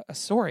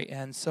story.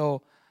 And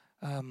so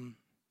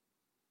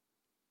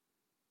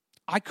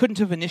I couldn't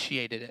have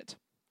initiated it,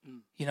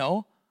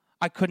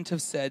 I couldn't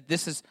have said,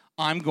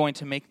 I'm going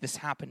to make this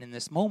happen in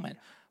this moment.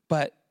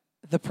 But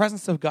the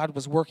presence of God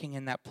was working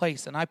in that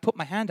place. And I put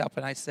my hand up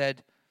and I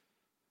said,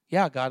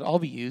 yeah, God, I'll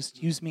be used.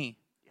 Use me,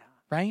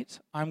 right?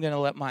 I'm going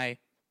to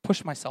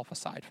push myself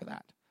aside for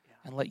that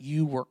and let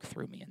you work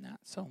through me in that.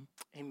 So,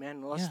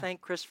 amen. Well, let's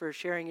thank Chris for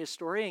sharing his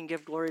story and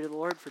give glory to the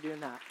Lord for doing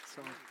that.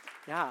 So,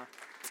 yeah,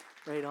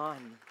 right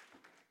on.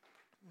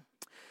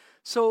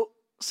 So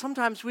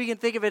sometimes we can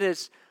think of it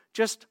as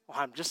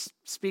I'm just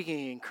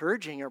speaking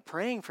encouraging or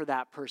praying for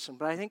that person.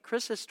 But I think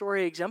Chris's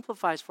story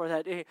exemplifies for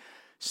that. Hey,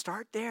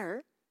 start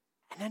there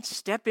and then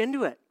step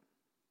into it.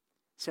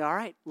 Say, all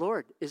right,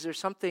 Lord, is there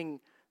something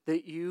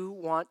that you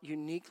want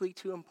uniquely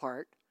to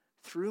impart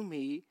through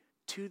me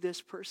to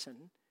this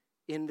person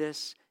in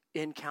this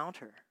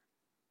encounter?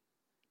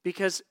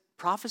 Because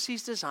prophecy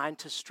is designed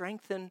to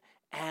strengthen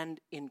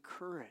and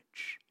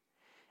encourage.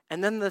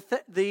 And then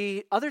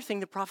the other thing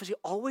that prophecy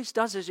always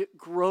does is it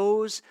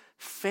grows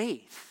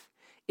faith.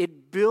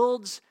 It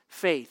builds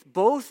faith,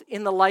 both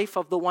in the life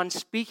of the one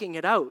speaking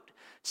it out.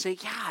 Say,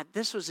 yeah,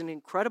 this was an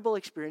incredible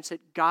experience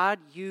that God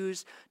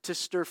used to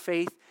stir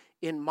faith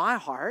in my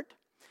heart.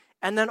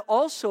 And then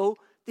also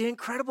the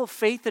incredible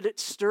faith that it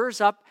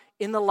stirs up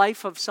in the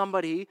life of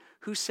somebody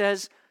who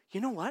says,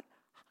 you know what?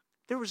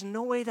 There was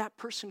no way that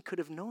person could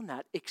have known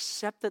that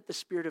except that the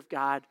Spirit of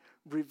God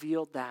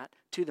revealed that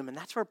to them. And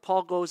that's where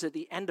Paul goes at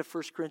the end of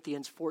 1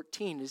 Corinthians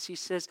 14, is he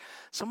says,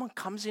 someone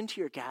comes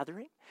into your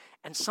gathering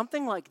and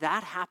something like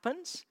that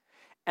happens,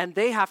 and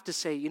they have to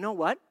say, you know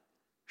what?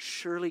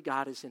 Surely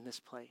God is in this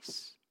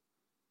place.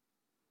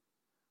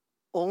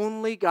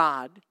 Only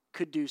God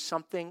could do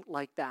something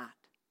like that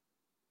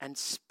and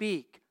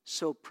speak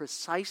so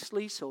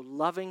precisely, so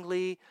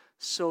lovingly,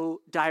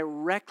 so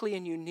directly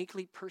and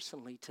uniquely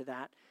personally to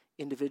that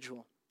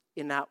individual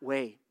in that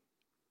way.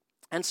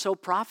 And so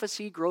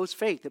prophecy grows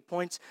faith. It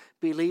points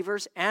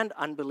believers and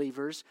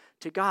unbelievers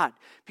to God.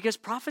 Because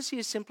prophecy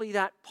is simply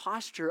that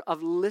posture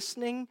of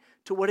listening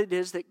to what it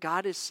is that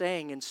God is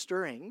saying and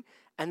stirring,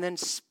 and then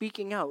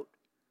speaking out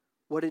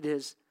what it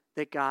is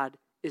that God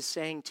is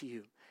saying to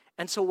you.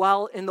 And so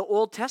while in the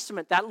Old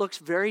Testament that looks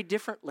very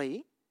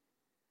differently,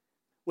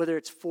 whether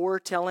it's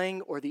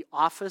foretelling or the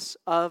office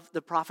of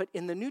the prophet,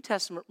 in the New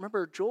Testament,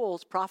 remember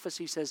Joel's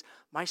prophecy says,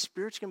 my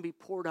Spirit's going to be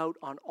poured out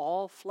on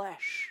all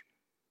flesh,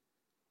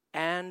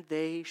 and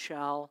they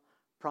shall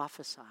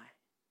prophesy.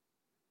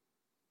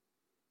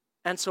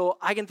 And so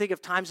I can think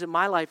of times in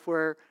my life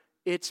where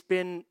it's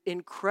been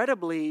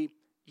incredibly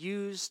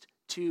used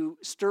to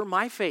stir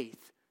my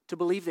faith, to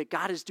believe that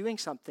God is doing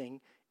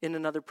something in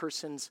another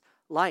person's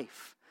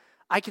life.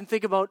 I can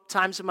think about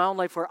times in my own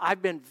life where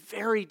I've been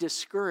very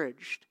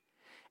discouraged.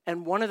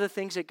 And one of the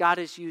things that God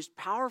has used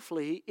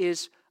powerfully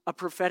is a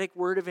prophetic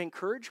word of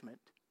encouragement.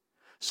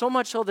 So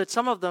much so that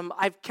some of them,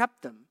 I've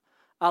kept them.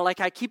 Like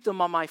I keep them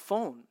on my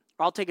phone.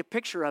 Or I'll take a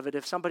picture of it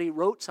if somebody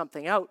wrote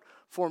something out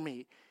for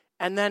me.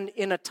 And then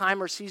in a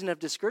time or season of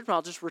discouragement,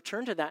 I'll just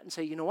return to that and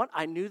say, you know what?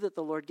 I knew that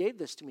the Lord gave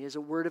this to me as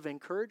a word of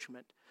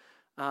encouragement.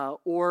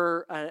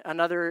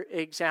 Another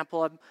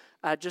example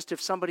of just if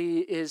somebody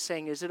is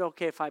saying, is it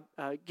okay if I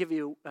give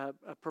you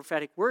a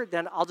prophetic word?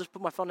 Then I'll just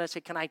put my phone down and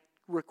say, can I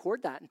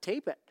record that and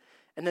tape it?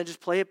 And then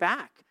just play it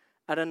back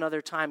at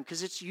another time.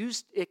 Because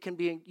it can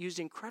be used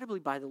incredibly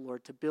by the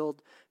Lord to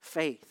build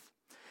faith.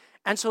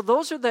 And so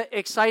those are the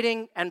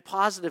exciting and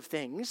positive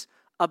things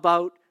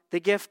about the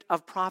gift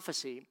of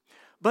prophecy.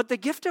 But the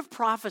gift of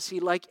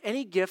prophecy, like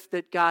any gift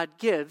that God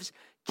gives,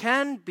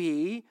 can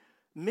be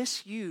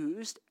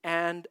misused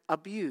and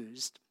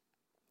abused.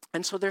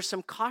 And so there's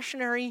some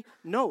cautionary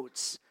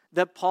notes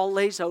that Paul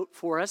lays out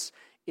for us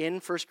in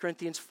 1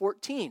 Corinthians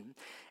 14.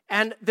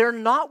 And they're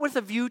not with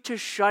a view to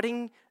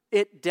shutting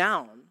it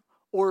down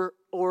or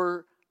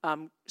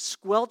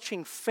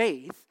squelching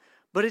faith,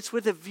 but it's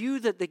with a view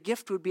that the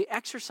gift would be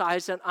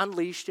exercised and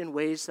unleashed in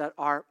ways that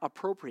are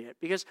appropriate.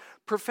 Because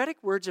prophetic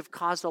words have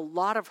caused a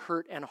lot of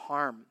hurt and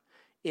harm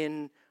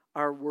in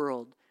our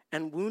world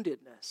and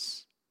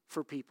woundedness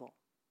for people.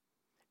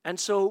 And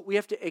so we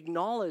have to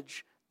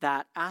acknowledge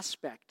that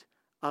aspect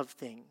of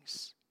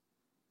things.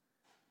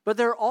 But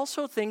there are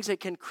also things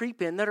that can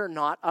creep in that are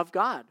not of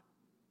God.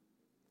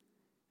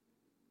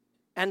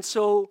 And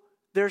so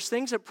there's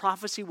things that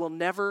prophecy will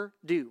never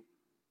do.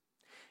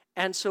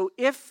 And so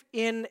if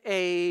in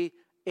an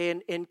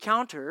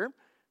encounter,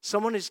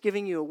 someone is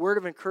giving you a word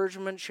of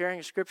encouragement, sharing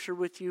a scripture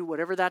with you,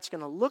 whatever that's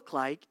going to look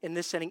like in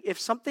this setting, if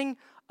something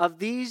of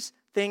these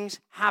things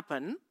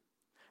happen,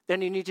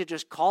 then you need to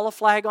just call a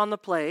flag on the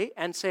play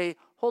and say,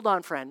 hold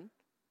on, friend.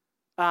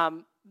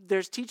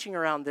 There's teaching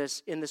around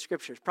this in the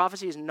scriptures.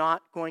 Prophecy is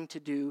not going to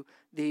do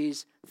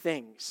these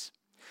things.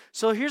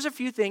 So here's a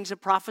few things that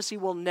prophecy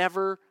will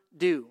never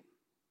do.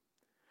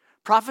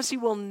 Prophecy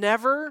will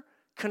never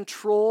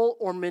control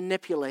or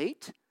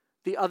manipulate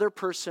the other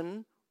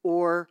person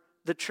or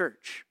the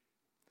church.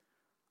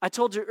 I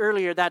told you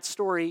earlier that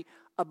story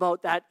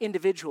about that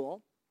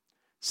individual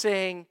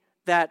saying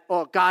that,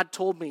 oh, God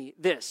told me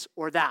this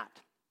or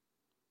that.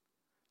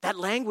 That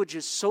language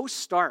is so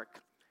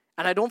stark,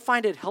 and I don't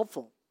find it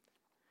helpful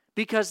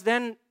because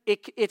then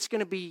it's going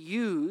to be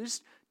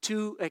used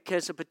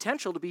as a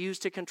potential to be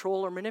used to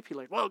control or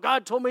manipulate. Well,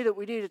 God told me that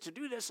we needed to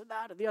do this and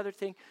that and the other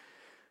thing.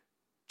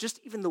 Just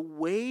even the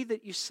way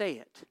that you say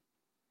it,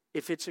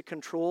 if it's a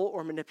control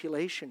or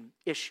manipulation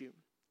issue,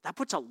 that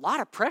puts a lot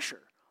of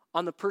pressure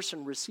on the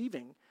person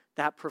receiving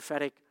that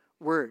prophetic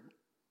word.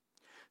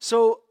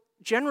 So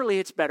generally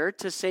it's better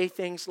to say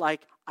things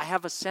like, I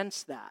have a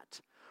sense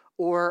that,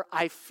 or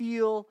I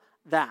feel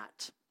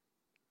that.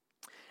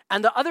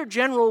 And the other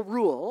general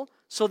rule,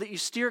 so that you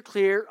steer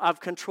clear of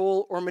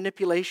control or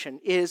manipulation,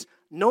 is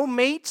no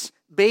mates,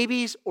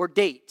 babies, or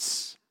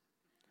dates.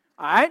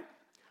 All right?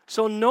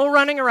 So no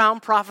running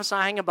around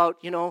prophesying about,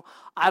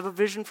 I have a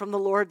vision from the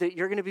Lord that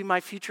you're going to be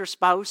my future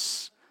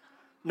spouse.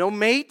 No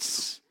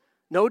mates,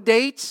 no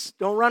dates.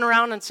 Don't run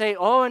around and say,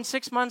 in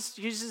 6 months,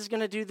 Jesus is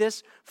going to do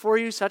this for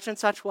you. Such and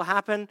such will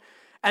happen.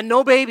 And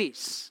no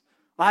babies.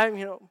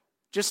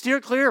 Just steer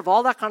clear of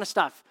all that kind of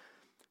stuff.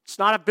 It's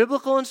not a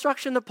biblical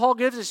instruction that Paul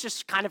gives. It's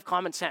just kind of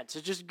common sense.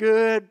 It's just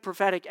good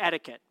prophetic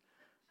etiquette,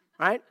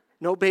 right?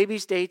 No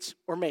babies, dates,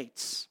 or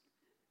mates.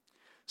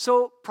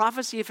 So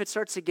prophecy, if it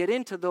starts to get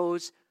into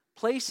those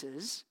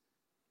places,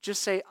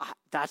 just say,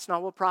 that's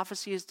not what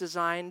prophecy is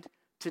designed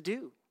to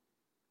do.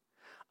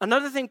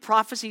 Another thing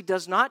prophecy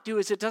does not do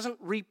is it doesn't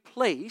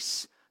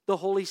replace the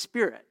Holy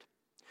Spirit.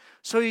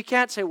 So you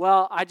can't say,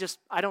 well,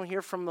 I don't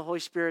hear from the Holy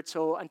Spirit,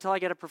 so until I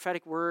get a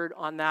prophetic word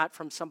on that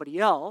from somebody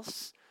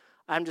else,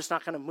 I'm just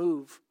not going to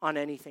move on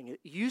anything.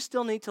 You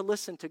still need to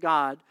listen to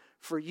God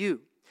for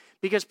you,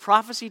 because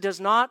prophecy does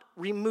not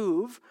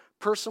remove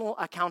personal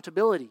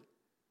accountability.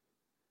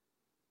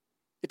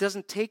 It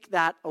doesn't take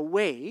that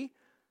away.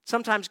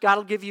 Sometimes God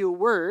will give you a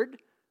word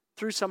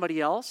through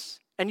somebody else,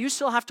 and you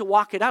still have to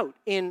walk it out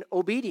in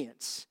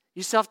obedience.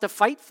 You still have to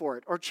fight for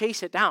it or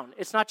chase it down.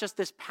 It's not just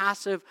this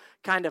passive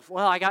kind of,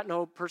 I got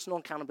no personal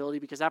accountability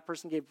because that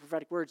person gave a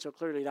prophetic word, so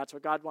clearly that's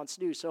what God wants to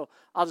do. So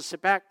I'll just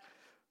sit back,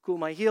 cool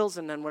my heels,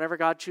 and then whenever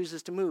God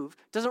chooses to move,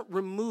 it doesn't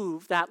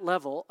remove that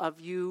level of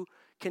you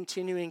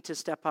continuing to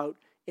step out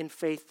in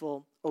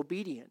faithful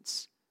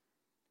obedience.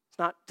 It's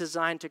not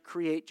designed to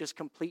create just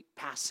complete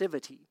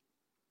passivity.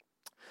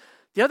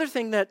 The other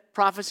thing that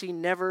prophecy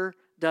never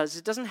does,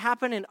 it doesn't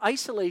happen in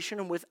isolation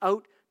and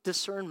without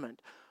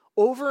discernment.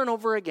 Over and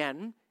over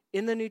again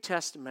in the New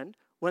Testament,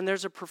 when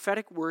there's a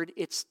prophetic word,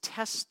 it's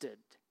tested.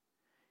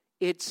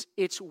 It's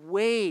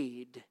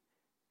weighed.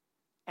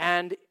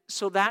 And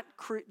so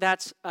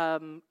that's a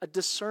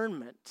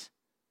discernment.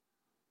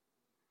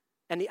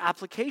 And the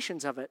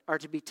applications of it are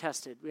to be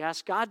tested. We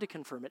ask God to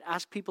confirm it.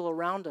 Ask people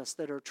around us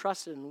that are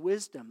trusted in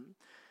wisdom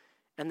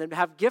and that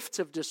have gifts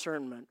of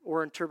discernment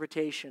or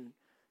interpretation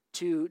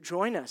to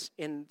join us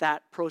in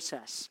that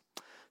process.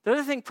 The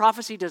other thing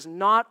prophecy does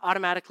not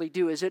automatically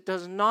do is it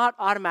does not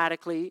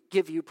automatically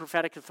give you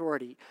prophetic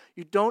authority.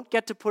 You don't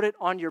get to put it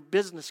on your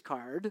business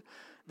card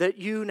that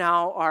you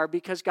now are,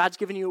 because God's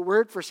given you a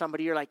word for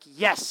somebody, you're like,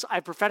 yes, I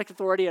have prophetic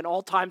authority at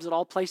all times, at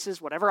all places.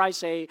 Whatever I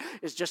say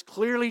is just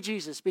clearly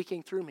Jesus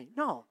speaking through me.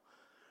 No.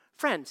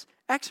 Friends,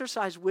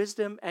 exercise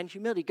wisdom and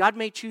humility. God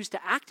may choose to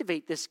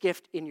activate this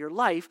gift in your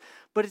life,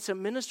 but it's a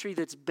ministry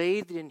that's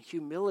bathed in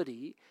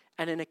humility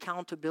and in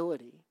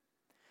accountability.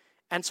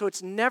 And so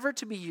it's never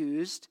to be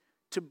used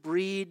to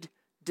breed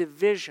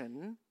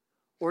division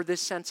or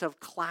this sense of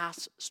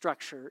class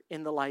structure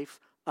in the life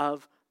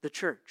of the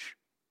church.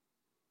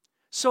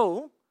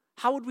 So,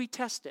 how would we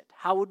test it?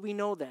 How would we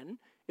know then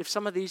if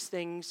some of these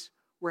things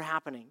were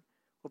happening?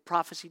 Well,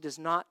 prophecy does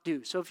not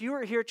do. So if you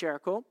were here at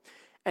Jericho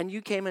and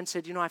you came and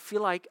said, I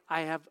feel like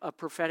I have a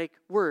prophetic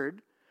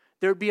word,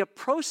 there would be a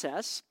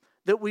process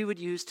that we would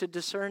use to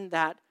discern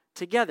that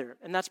together.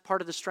 And that's part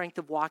of the strength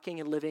of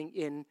walking and living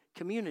in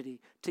community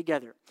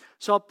together.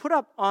 So I'll put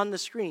up on the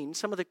screen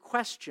some of the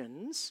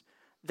questions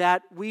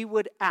that we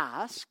would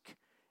ask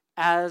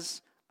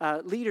as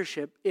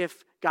leadership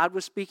if God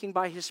was speaking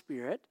by His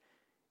Spirit,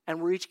 and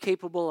we're each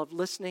capable of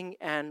listening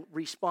and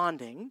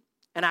responding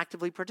and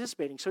actively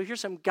participating. So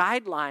here's some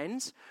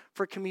guidelines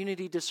for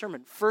community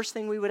discernment. First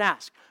thing we would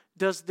ask,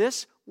 does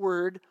this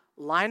word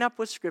line up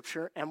with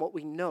Scripture and what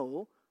we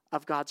know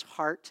of God's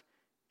heart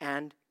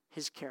and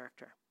His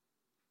character?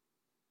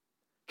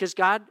 Because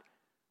God,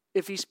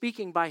 if He's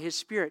speaking by His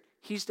Spirit,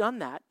 He's done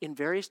that in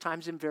various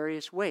times in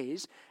various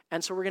ways.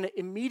 And so we're going to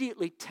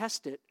immediately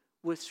test it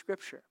with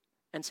Scripture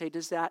and say,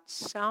 does that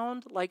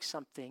sound like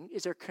something?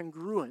 Is there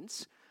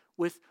congruence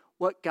with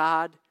what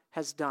God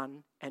has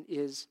done and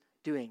is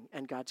doing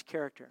and God's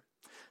character?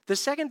 The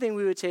second thing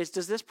we would say is,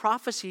 does this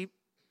prophecy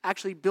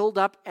actually build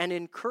up and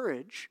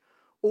encourage,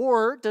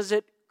 or does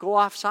it go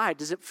offside?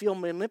 Does it feel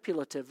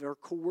manipulative or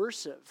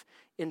coercive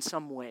in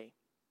some way?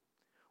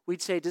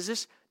 We'd say,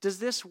 does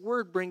this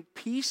word bring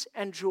peace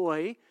and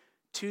joy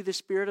to the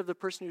spirit of the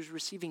person who's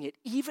receiving it,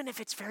 even if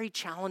it's very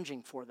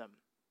challenging for them?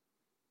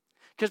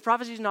 Because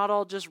prophecy is not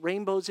all just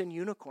rainbows and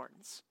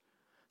unicorns.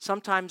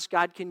 Sometimes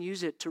God can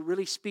use it to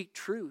really speak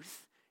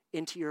truth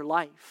into your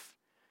life.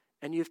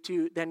 And you have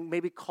to then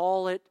maybe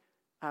calling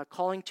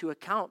to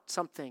account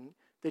something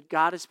that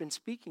God has been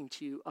speaking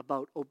to you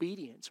about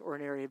obedience or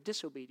an area of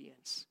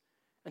disobedience.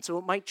 And so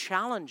it might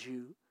challenge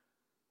you,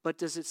 but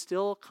does it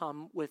still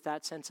come with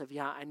that sense of,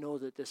 I know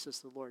that this is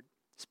the Lord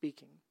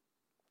speaking?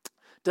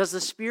 Does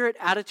the spirit,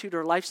 attitude,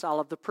 or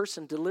lifestyle of the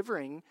person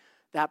delivering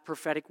that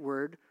prophetic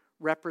word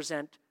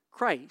represent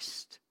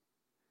Christ?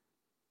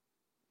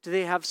 Do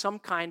they have some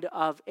kind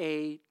of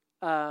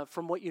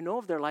from what you know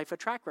of their life, a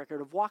track record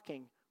of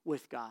walking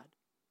with God?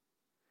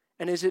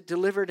 And is it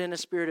delivered in a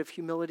spirit of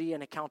humility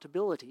and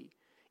accountability,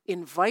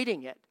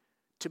 inviting it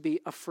to be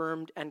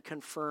affirmed and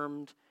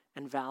confirmed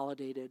and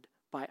validated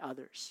by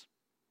others?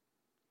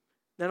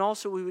 Then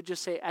also we would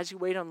just say, as you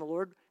wait on the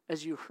Lord,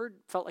 as you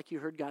felt like you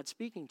heard God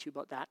speaking to you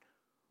about that,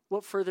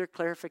 what further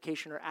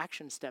clarification or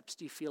action steps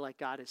do you feel like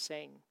God is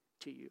saying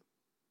to you?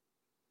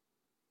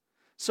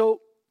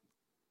 So,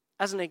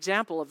 as an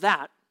example of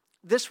that,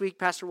 this week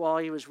Pastor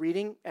Wally was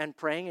reading and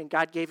praying, and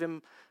God gave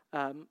him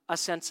a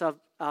sense of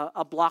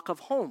a block of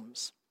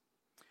homes.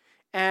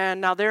 And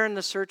now they're in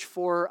the search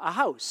for a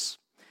house.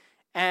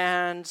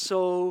 And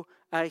so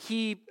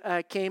he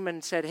came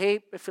and said,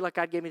 hey, I feel like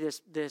God gave me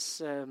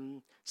this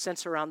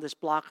sense around this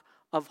block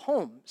of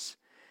homes.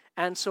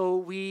 And so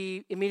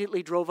we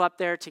immediately drove up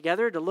there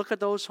together to look at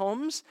those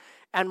homes.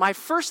 And my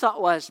first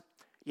thought was,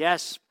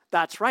 yes,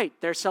 that's right.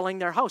 They're selling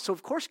their house. So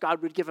of course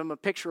God would give them a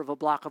picture of a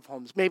block of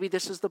homes. Maybe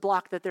this is the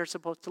block that they're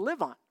supposed to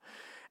live on.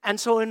 And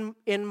so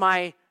in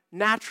my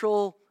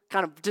natural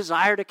kind of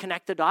desire to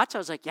connect the dots, I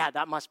was like,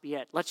 that must be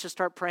it. Let's just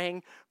start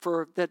praying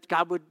for that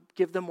God would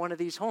give them one of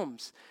these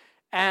homes.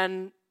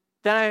 And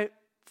then I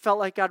felt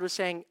like God was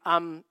saying,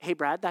 hey,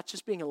 Brad, that's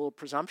just being a little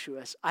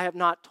presumptuous. I have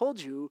not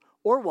told you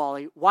or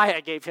Wally why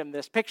I gave him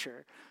this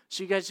picture.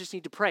 So you guys just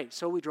need to pray.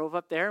 So we drove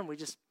up there and we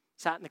just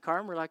sat in the car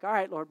and we're like, all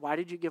right, Lord, why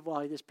did you give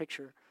Wally this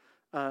picture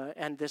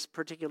and this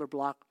particular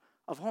block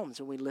of homes?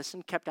 And we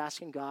listened, kept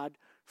asking God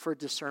for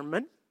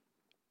discernment.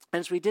 And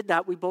as we did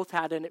that, we both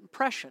had an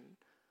impression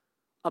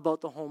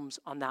about the homes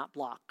on that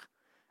block.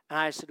 And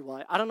I said,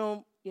 well, I don't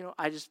know,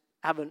 I just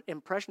have an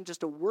impression,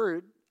 just a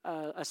word,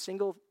 a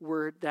single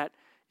word that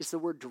is the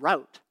word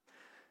drought.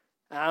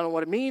 I don't know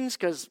what it means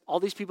because all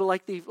these people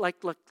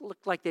look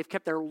like they've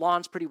kept their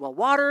lawns pretty well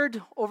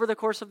watered over the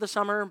course of the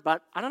summer.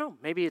 But I don't know.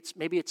 Maybe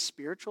it's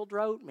spiritual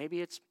drought.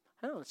 Maybe it's,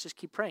 I don't know. Let's just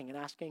keep praying and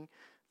asking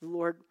the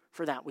Lord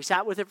for that. We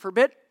sat with it for a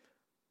bit.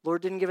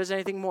 Lord didn't give us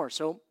anything more.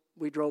 So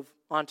we drove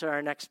on to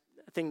our next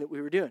thing that we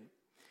were doing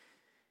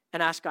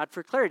and asked God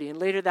for clarity. And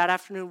later that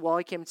afternoon,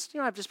 Wally came and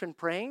said, I've just been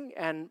praying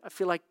and I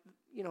feel like,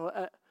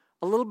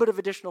 a little bit of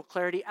additional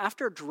clarity.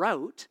 After a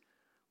drought,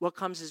 what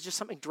comes is just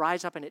something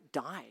dries up and it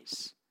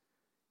dies.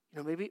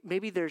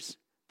 Maybe there's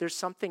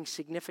something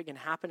significant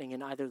happening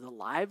in either the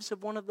lives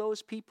of one of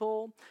those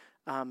people.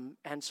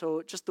 And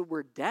so just the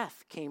word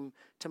death came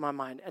to my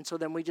mind. And so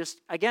then we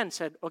just, again,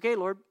 said, okay,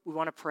 Lord, we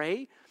want to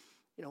pray.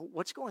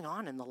 What's going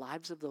on in the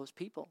lives of those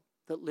people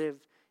that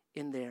live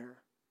in there?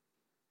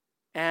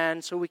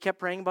 And so we kept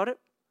praying about it.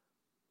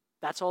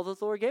 That's all that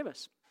the Lord gave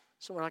us.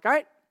 So we're like, all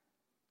right.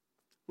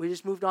 We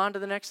just moved on to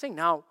the next thing.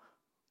 Now,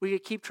 we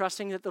could keep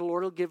trusting that the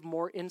Lord will give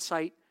more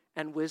insight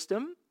and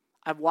wisdom.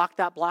 I've walked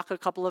that block a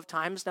couple of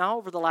times now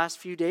over the last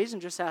few days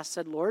and just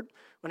said, Lord,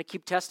 I'm going to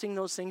keep testing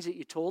those things that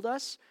you told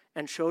us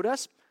and showed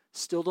us.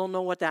 Still don't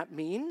know what that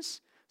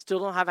means. Still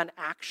don't have an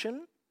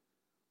action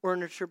or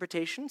an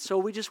interpretation. So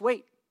we just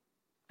wait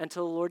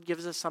until the Lord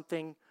gives us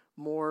something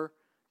more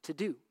to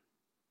do.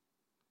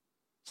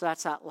 So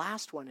that's that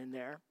last one in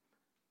there.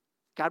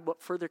 God,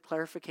 what further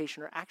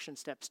clarification or action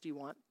steps do you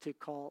want to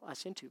call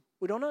us into?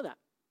 We don't know that.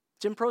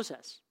 It's in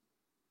process.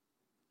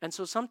 And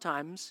so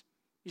sometimes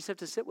you just have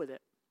to sit with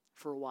it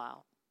for a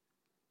while.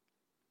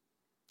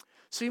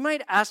 So you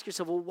might ask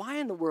yourself, well, why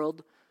in the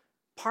world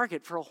park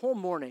it for a whole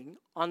morning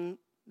on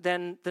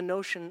then the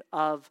notion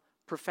of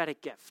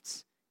prophetic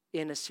gifts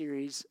in a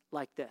series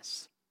like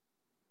this?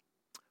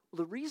 Well,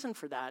 the reason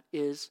for that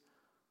is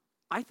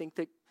I think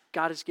that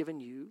God has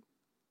given you,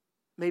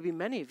 maybe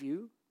many of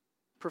you,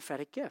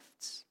 prophetic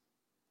gifts.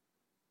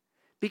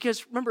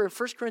 Because remember, in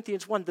 1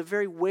 Corinthians 1, the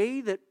very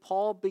way that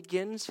Paul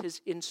begins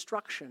his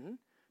instruction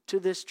to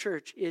this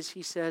church is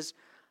he says,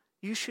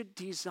 you should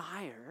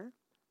desire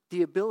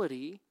the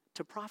ability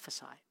to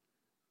prophesy.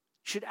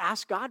 You should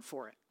ask God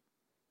for it.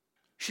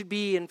 Should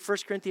be in 1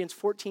 Corinthians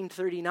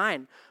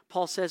 14:39.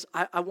 Paul says,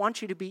 I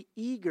want you to be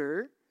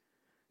eager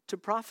to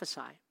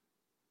prophesy.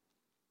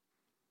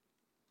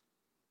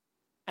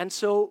 And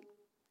so,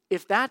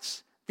 if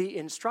that's the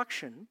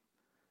instruction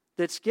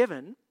that's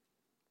given,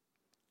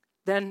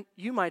 then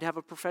you might have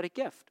a prophetic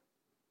gift.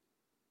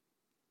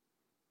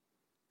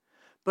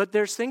 But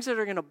there's things that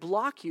are going to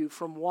block you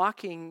from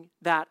walking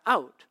that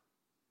out.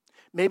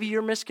 Maybe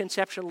your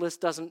misconception list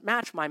doesn't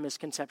match my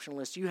misconception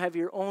list. You have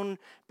your own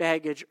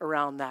baggage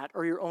around that,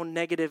 or your own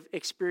negative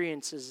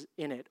experiences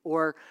in it,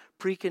 or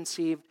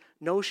preconceived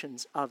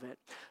notions of it.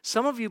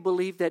 Some of you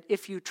believe that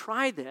if you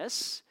try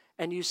this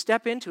and you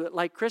step into it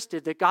like Chris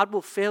did, that God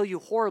will fail you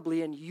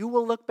horribly and you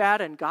will look bad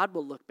and God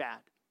will look bad.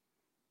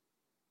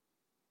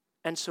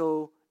 And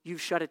so you've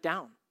shut it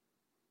down.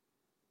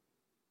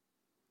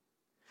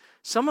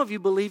 Some of you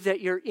believe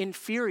that you're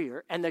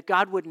inferior and that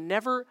God would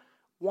never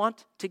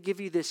want to give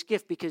you this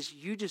gift because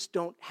you just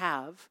don't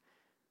have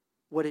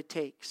what it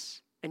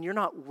takes. And you're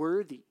not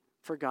worthy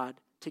for God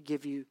to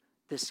give you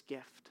this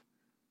gift.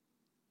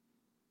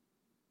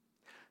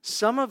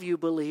 Some of you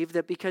believe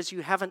that because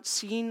you haven't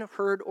seen,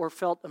 heard, or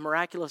felt the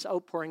miraculous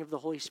outpouring of the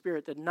Holy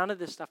Spirit, that none of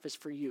this stuff is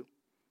for you.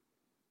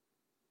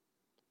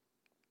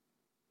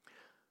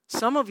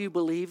 Some of you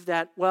believe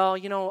that, well,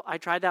 I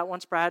tried that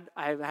once, Brad.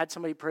 I had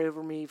somebody pray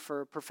over me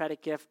for a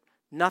prophetic gift.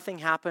 Nothing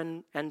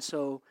happened, and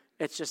so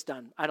it's just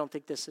done. I don't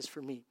think this is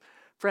for me.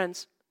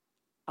 Friends,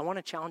 I want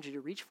to challenge you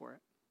to reach for it.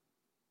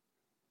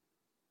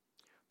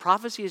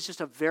 Prophecy is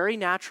just a very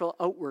natural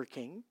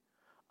outworking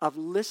of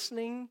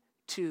listening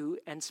to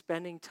and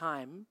spending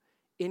time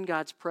in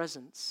God's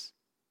presence.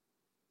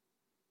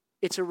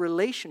 It's a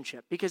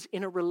relationship, because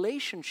in a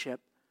relationship,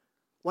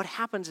 what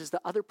happens is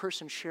the other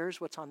person shares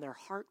what's on their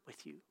heart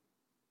with you.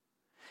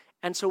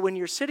 And so when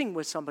you're sitting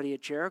with somebody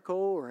at Jericho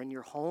or in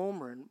your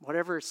home or in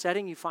whatever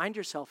setting you find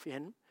yourself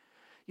in,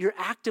 you're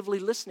actively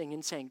listening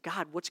and saying,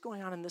 God, what's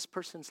going on in this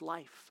person's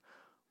life?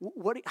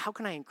 How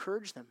can I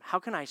encourage them? How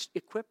can I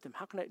equip them?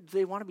 Do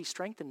they want to be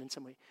strengthened in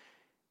some way?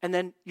 And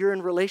then you're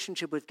in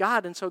relationship with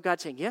God, and so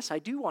God's saying, yes, I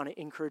do want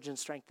to encourage and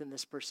strengthen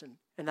this person.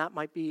 And that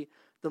might be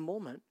the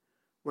moment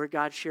where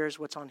God shares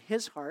what's on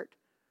his heart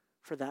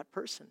for that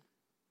person.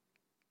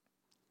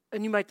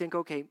 And you might think,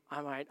 okay,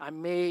 I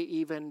may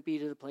even be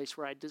to the place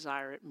where I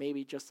desire it,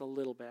 maybe just a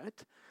little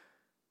bit.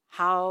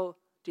 How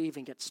do you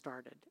even get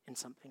started in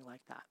something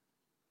like that?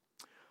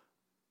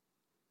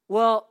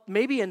 Well,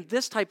 maybe in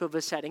this type of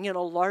a setting, in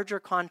a larger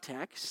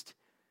context,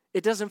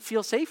 it doesn't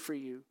feel safe for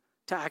you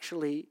to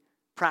actually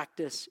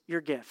practice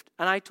your gift.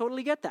 And I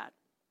totally get that.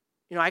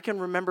 I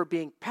can remember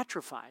being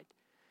petrified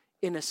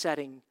in a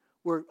setting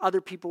where other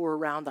people were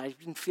around. I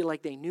didn't feel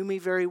like they knew me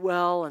very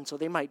well, and so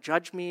they might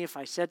judge me if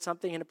I said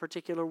something in a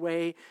particular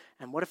way,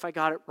 and what if I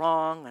got it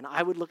wrong, and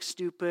I would look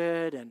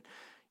stupid, and,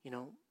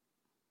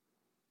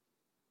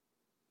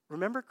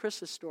 Remember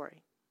Chris's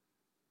story.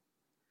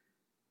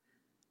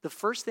 The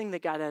first thing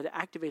that God had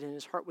activated in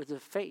his heart was the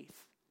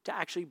faith to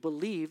actually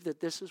believe that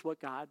this is what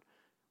God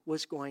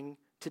was going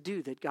to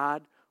do, that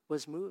God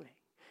was moving.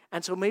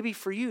 And so maybe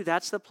for you,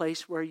 that's the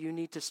place where you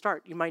need to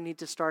start. You might need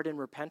to start in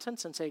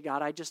repentance and say,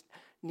 God, I just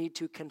need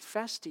to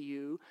confess to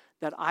you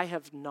that I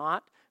have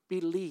not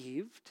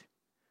believed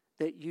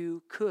that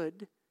you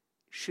could,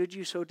 should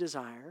you so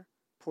desire,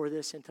 pour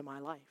this into my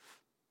life.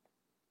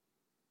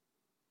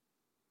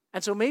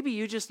 And so maybe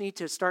you just need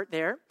to start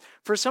there.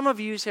 For some of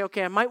you say,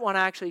 okay, I might want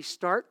to actually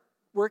start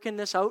working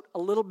this out a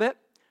little bit,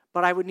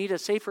 but I would need a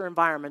safer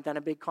environment than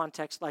a big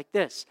context like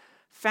this.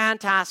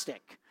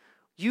 Fantastic.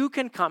 You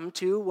can come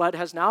to what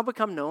has now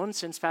become known,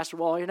 since Pastor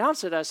Wally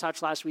announced it as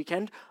such last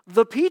weekend,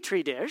 the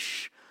Petri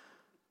dish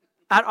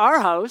at our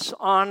house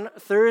on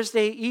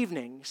Thursday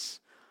evenings.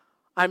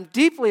 I'm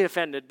deeply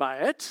offended by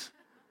it,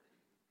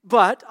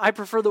 but I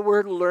prefer the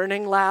word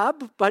learning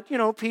lab, but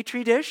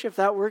Petri dish, if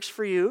that works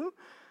for you.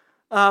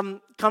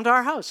 Come to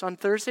our house on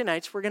Thursday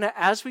nights. We're going to,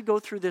 as we go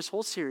through this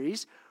whole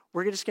series,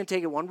 we're just going to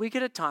take it 1 week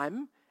at a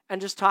time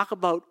and just talk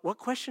about what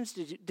questions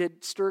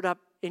did stirred up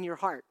in your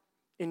heart,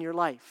 in your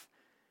life.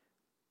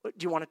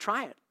 Do you want to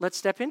try it? Let's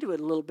step into it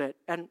a little bit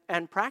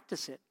and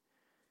practice it.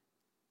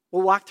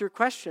 We'll walk through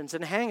questions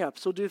and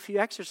hang-ups. We'll do a few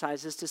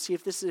exercises to see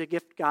if this is a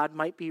gift God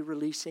might be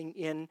releasing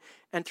in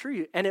and through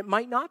you. And it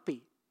might not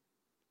be,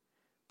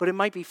 but it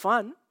might be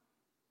fun.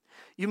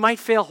 You might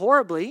fail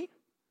horribly,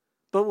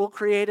 but we'll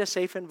create a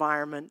safe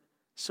environment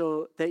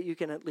so that you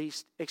can at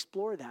least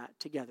explore that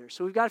together.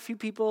 So we've got a few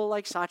people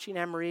like Sachi and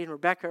Anne-Marie and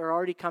Rebecca are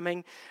already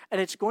coming,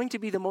 and it's going to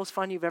be the most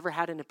fun you've ever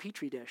had in a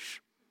Petri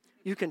dish.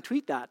 You can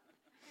tweet that.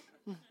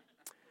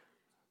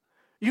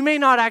 You may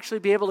not actually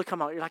be able to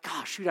come out. You're like,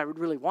 oh, shoot, I would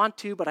really want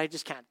to, but I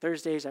just can't.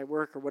 Thursdays I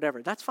work or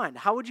whatever. That's fine.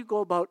 How would you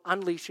go about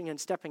unleashing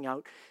and stepping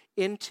out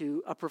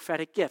into a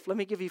prophetic gift? Let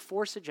me give you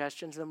 4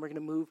 suggestions, and then we're going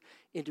to move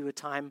into a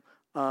time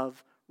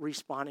of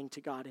responding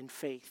to God in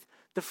faith.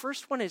 The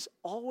first one is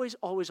always,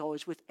 always,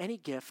 always with any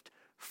gift,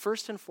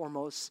 first and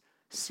foremost,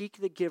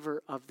 seek the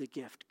giver of the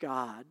gift,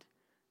 God,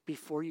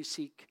 before you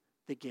seek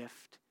the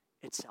gift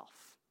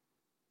itself.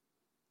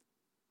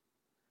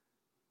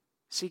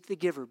 Seek the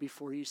giver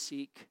before you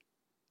seek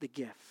the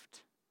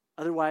gift.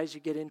 Otherwise, you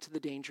get into the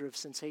danger of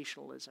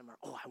sensationalism or,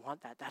 oh, I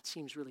want that. That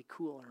seems really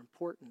cool or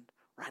important.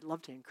 Or I'd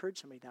love to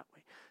encourage somebody that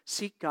way.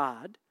 Seek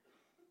God.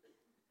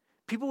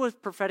 People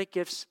with prophetic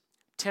gifts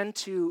tend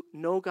to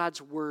know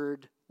God's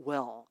word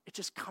well. It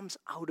just comes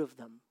out of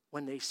them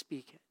when they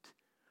speak it.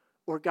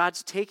 Or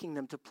God's taking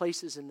them to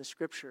places in the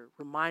scripture,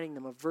 reminding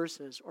them of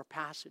verses or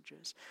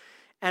passages.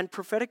 And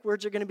prophetic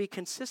words are going to be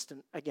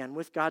consistent, again,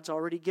 with God's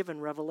already given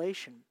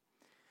revelation.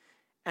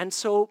 And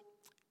so,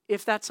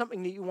 if that's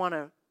something that you want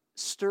to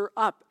stir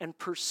up and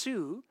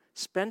pursue,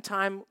 spend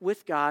time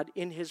with God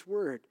in his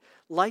word.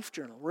 Life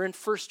journal. We're in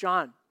 1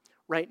 John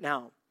right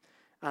now,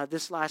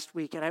 this last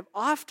week. And I've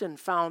often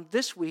found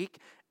this week,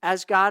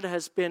 as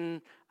I've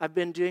been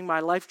doing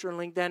my life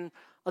journaling, then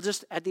I'll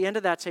just, at the end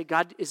of that, say,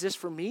 God, is this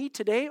for me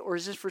today or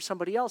is this for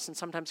somebody else? And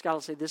sometimes God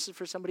will say, this is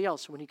for somebody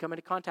else. So when you come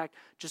into contact,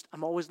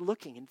 I'm always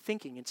looking and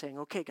thinking and saying,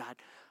 okay, God,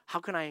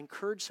 how can I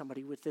encourage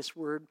somebody with this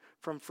word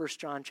from 1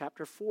 John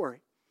chapter 4?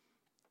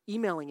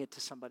 Emailing it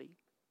to somebody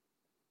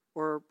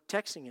or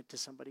texting it to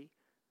somebody.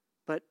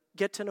 But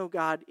get to know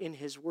God in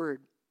his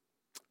word.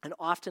 And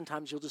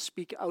oftentimes you'll just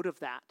speak out of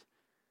that.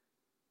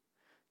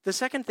 The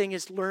second thing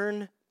is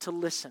learn to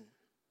listen.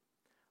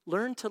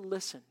 Learn to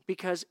listen,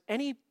 because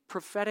any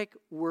prophetic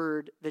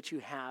word that you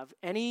have,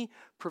 any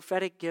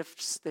prophetic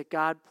gifts that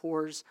God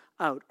pours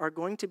out are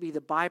going to be the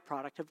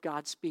byproduct of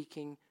God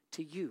speaking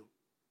to you.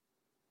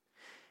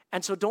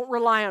 And so don't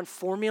rely on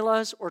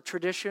formulas or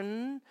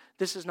tradition.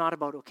 This is not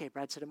about, okay,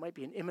 Brad said it might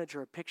be an image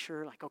or a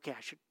picture, like, okay,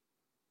 I should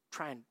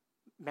try and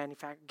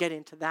get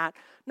into that.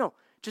 No,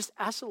 just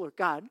ask the Lord,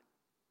 God,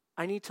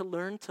 I need to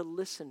learn to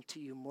listen to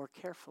you more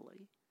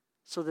carefully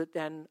so that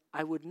then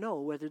I would know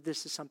whether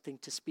this is something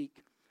to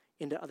speak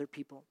into other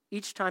people.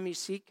 Each time you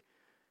seek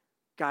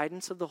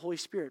guidance of the Holy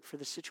Spirit for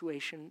the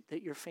situation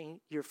that you're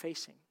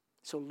facing.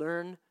 So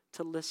learn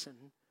to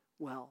listen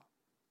well.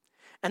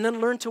 And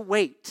then learn to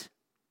wait.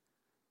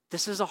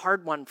 This is a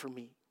hard one for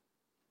me.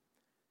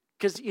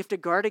 Because you have to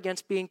guard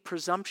against being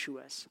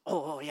presumptuous.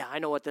 Oh, yeah, I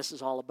know what this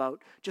is all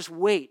about. Just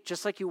wait.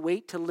 Just like you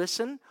wait to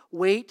listen,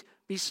 wait,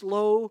 be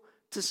slow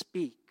to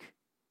speak.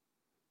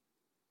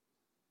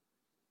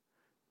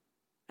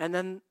 And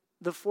then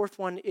the fourth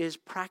one is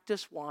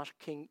practice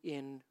walking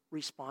in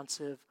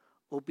responsive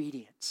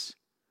obedience.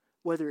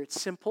 Whether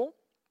it's simple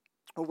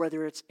or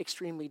whether it's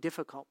extremely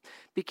difficult.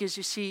 Because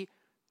you see,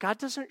 God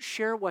doesn't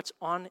share what's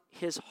on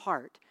his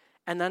heart.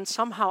 And then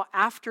somehow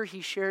after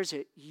he shares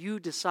it, you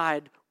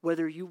decide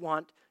whether you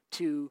want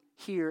to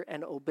hear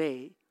and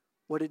obey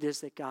what it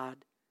is that God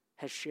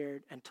has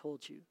shared and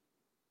told you.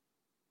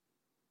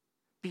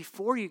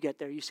 Before you get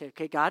there, you say,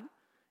 okay, God,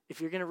 if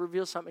you're going to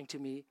reveal something to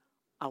me,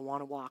 I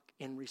want to walk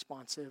in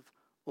responsive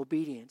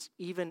obedience,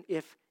 even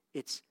if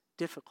it's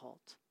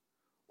difficult,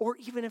 or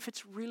even if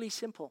it's really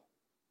simple.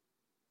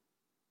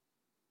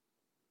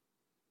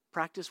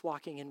 practice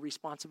walking in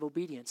responsive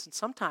obedience. And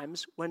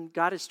sometimes when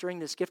God is stirring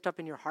this gift up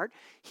in your heart,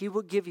 he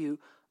will give you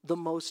the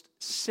most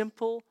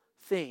simple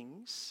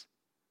things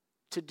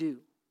to do.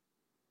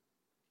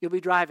 You'll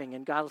be driving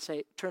and God will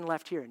say, turn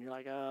left here. And you're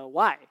like,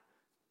 why?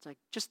 It's like,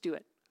 just do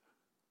it.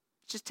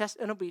 Just test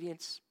in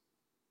obedience.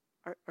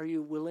 Are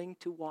you willing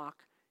to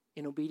walk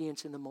in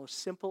obedience in the most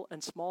simple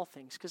and small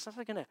things? Because that's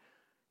not going to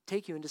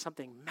take you into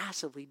something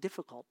massively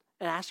difficult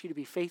and ask you to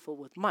be faithful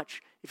with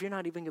much if you're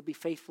not even going to be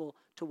faithful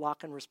to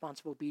walk in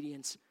responsive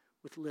obedience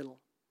with little.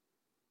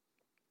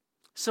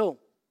 So,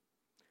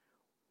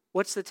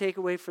 what's the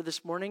takeaway for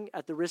this morning?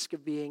 At the risk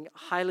of being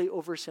highly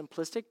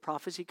oversimplistic,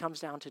 prophecy comes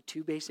down to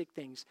two basic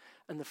things.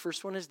 And the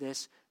first one is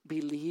this: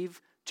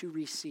 believe to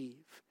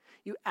receive.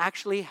 You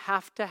actually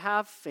have to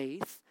have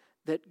faith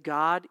that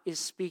God is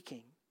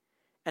speaking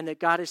and that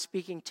God is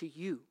speaking to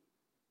you.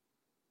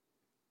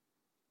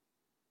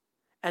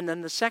 And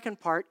then the second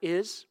part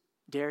is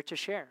dare to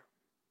share.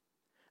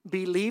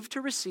 Believe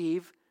to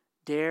receive,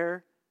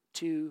 dare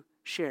to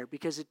share,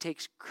 because it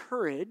takes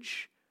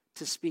courage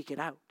to speak it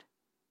out.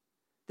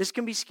 This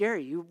can be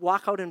scary. You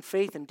walk out in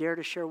faith and dare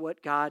to share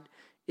what God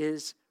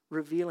is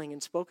revealing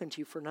and spoken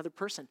to you for another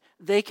person.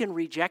 They can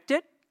reject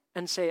it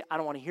and say, I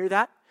don't want to hear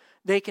that.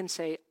 They can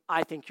say,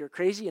 I think you're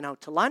crazy and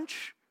out to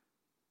lunch.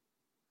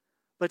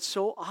 But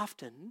so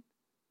often,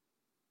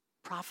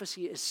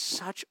 prophecy is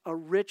such a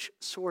rich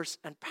source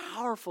and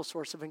powerful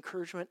source of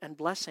encouragement and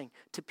blessing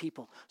to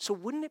people. So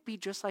wouldn't it be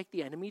just like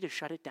the enemy to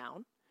shut it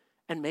down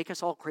and make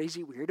us all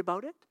crazy weird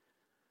about it?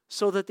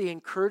 So that the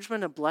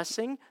encouragement and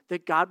blessing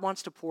that God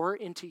wants to pour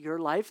into your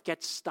life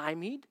gets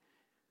stymied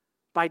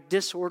by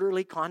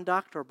disorderly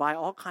conduct or by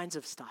all kinds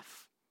of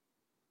stuff.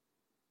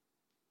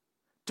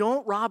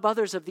 Don't rob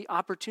others of the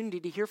opportunity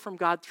to hear from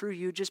God through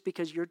you just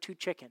because you're too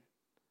chicken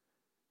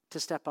to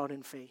step out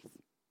in faith.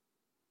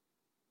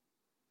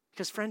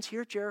 Because friends,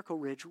 here at Jericho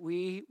Ridge,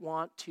 we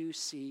want to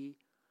see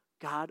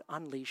God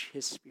unleash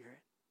his Spirit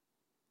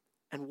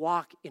and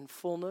walk in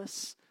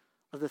fullness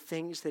of the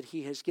things that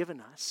he has given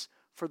us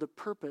for the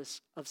purpose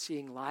of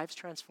seeing lives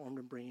transformed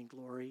and bringing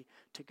glory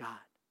to God.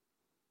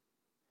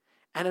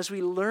 And as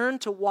we learn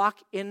to walk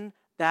in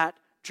that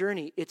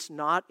journey, it's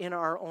not in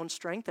our own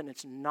strength, and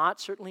it's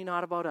certainly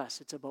not about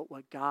us. It's about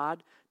what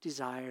God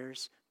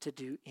desires to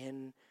do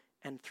in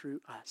and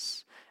through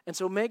us. And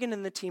so Megan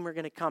and the team are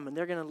going to come, and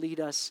they're going to lead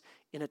us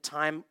in a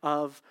time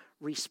of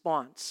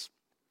response.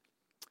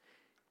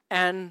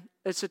 And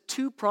it's a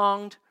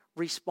two-pronged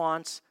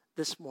response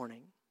this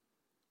morning.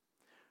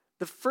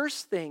 The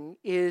first thing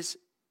is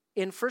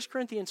in 1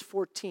 Corinthians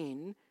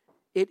 14,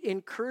 it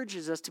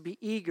encourages us to be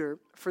eager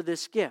for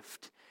this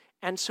gift.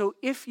 And so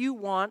if you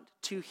want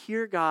to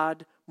hear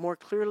God more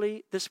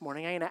clearly this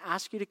morning, I'm going to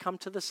ask you to come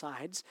to the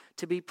sides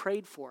to be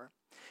prayed for.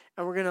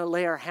 And we're going to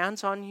lay our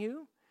hands on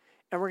you,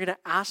 and we're going to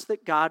ask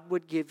that God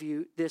would give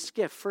you this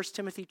gift. 1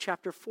 Timothy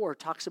chapter 4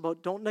 talks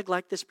about don't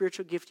neglect the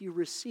spiritual gift you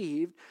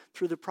received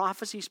through the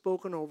prophecy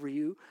spoken over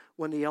you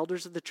when the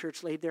elders of the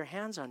church laid their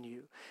hands on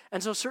you.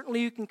 And so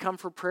certainly you can come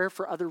for prayer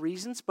for other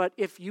reasons, but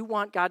if you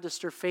want God to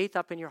stir faith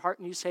up in your heart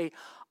and you say,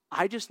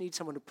 I just need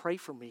someone to pray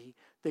for me,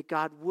 that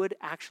God would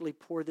actually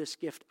pour this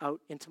gift out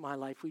into my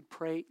life, we'd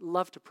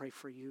love to pray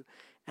for you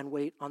and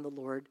wait on the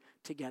Lord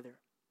together.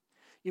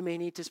 You may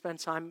need to spend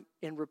time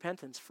in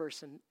repentance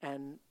first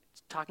and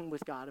talking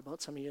with God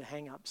about some of your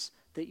hang-ups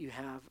that you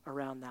have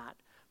around that.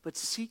 But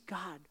seek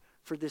God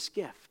for this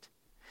gift.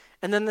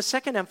 And then the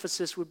second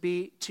emphasis would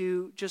be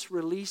to just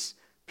release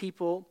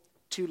people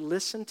to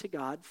listen to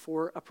God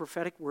for a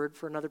prophetic word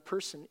for another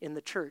person in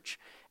the church.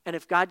 And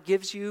if God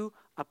gives you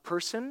a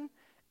person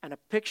and a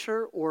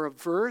picture or a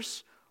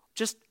verse,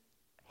 just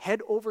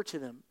head over to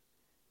them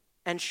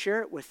and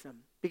share it with them.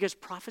 Because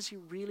prophecy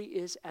really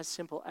is as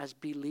simple as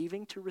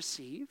believing to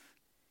receive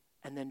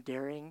and then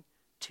daring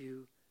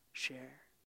to share.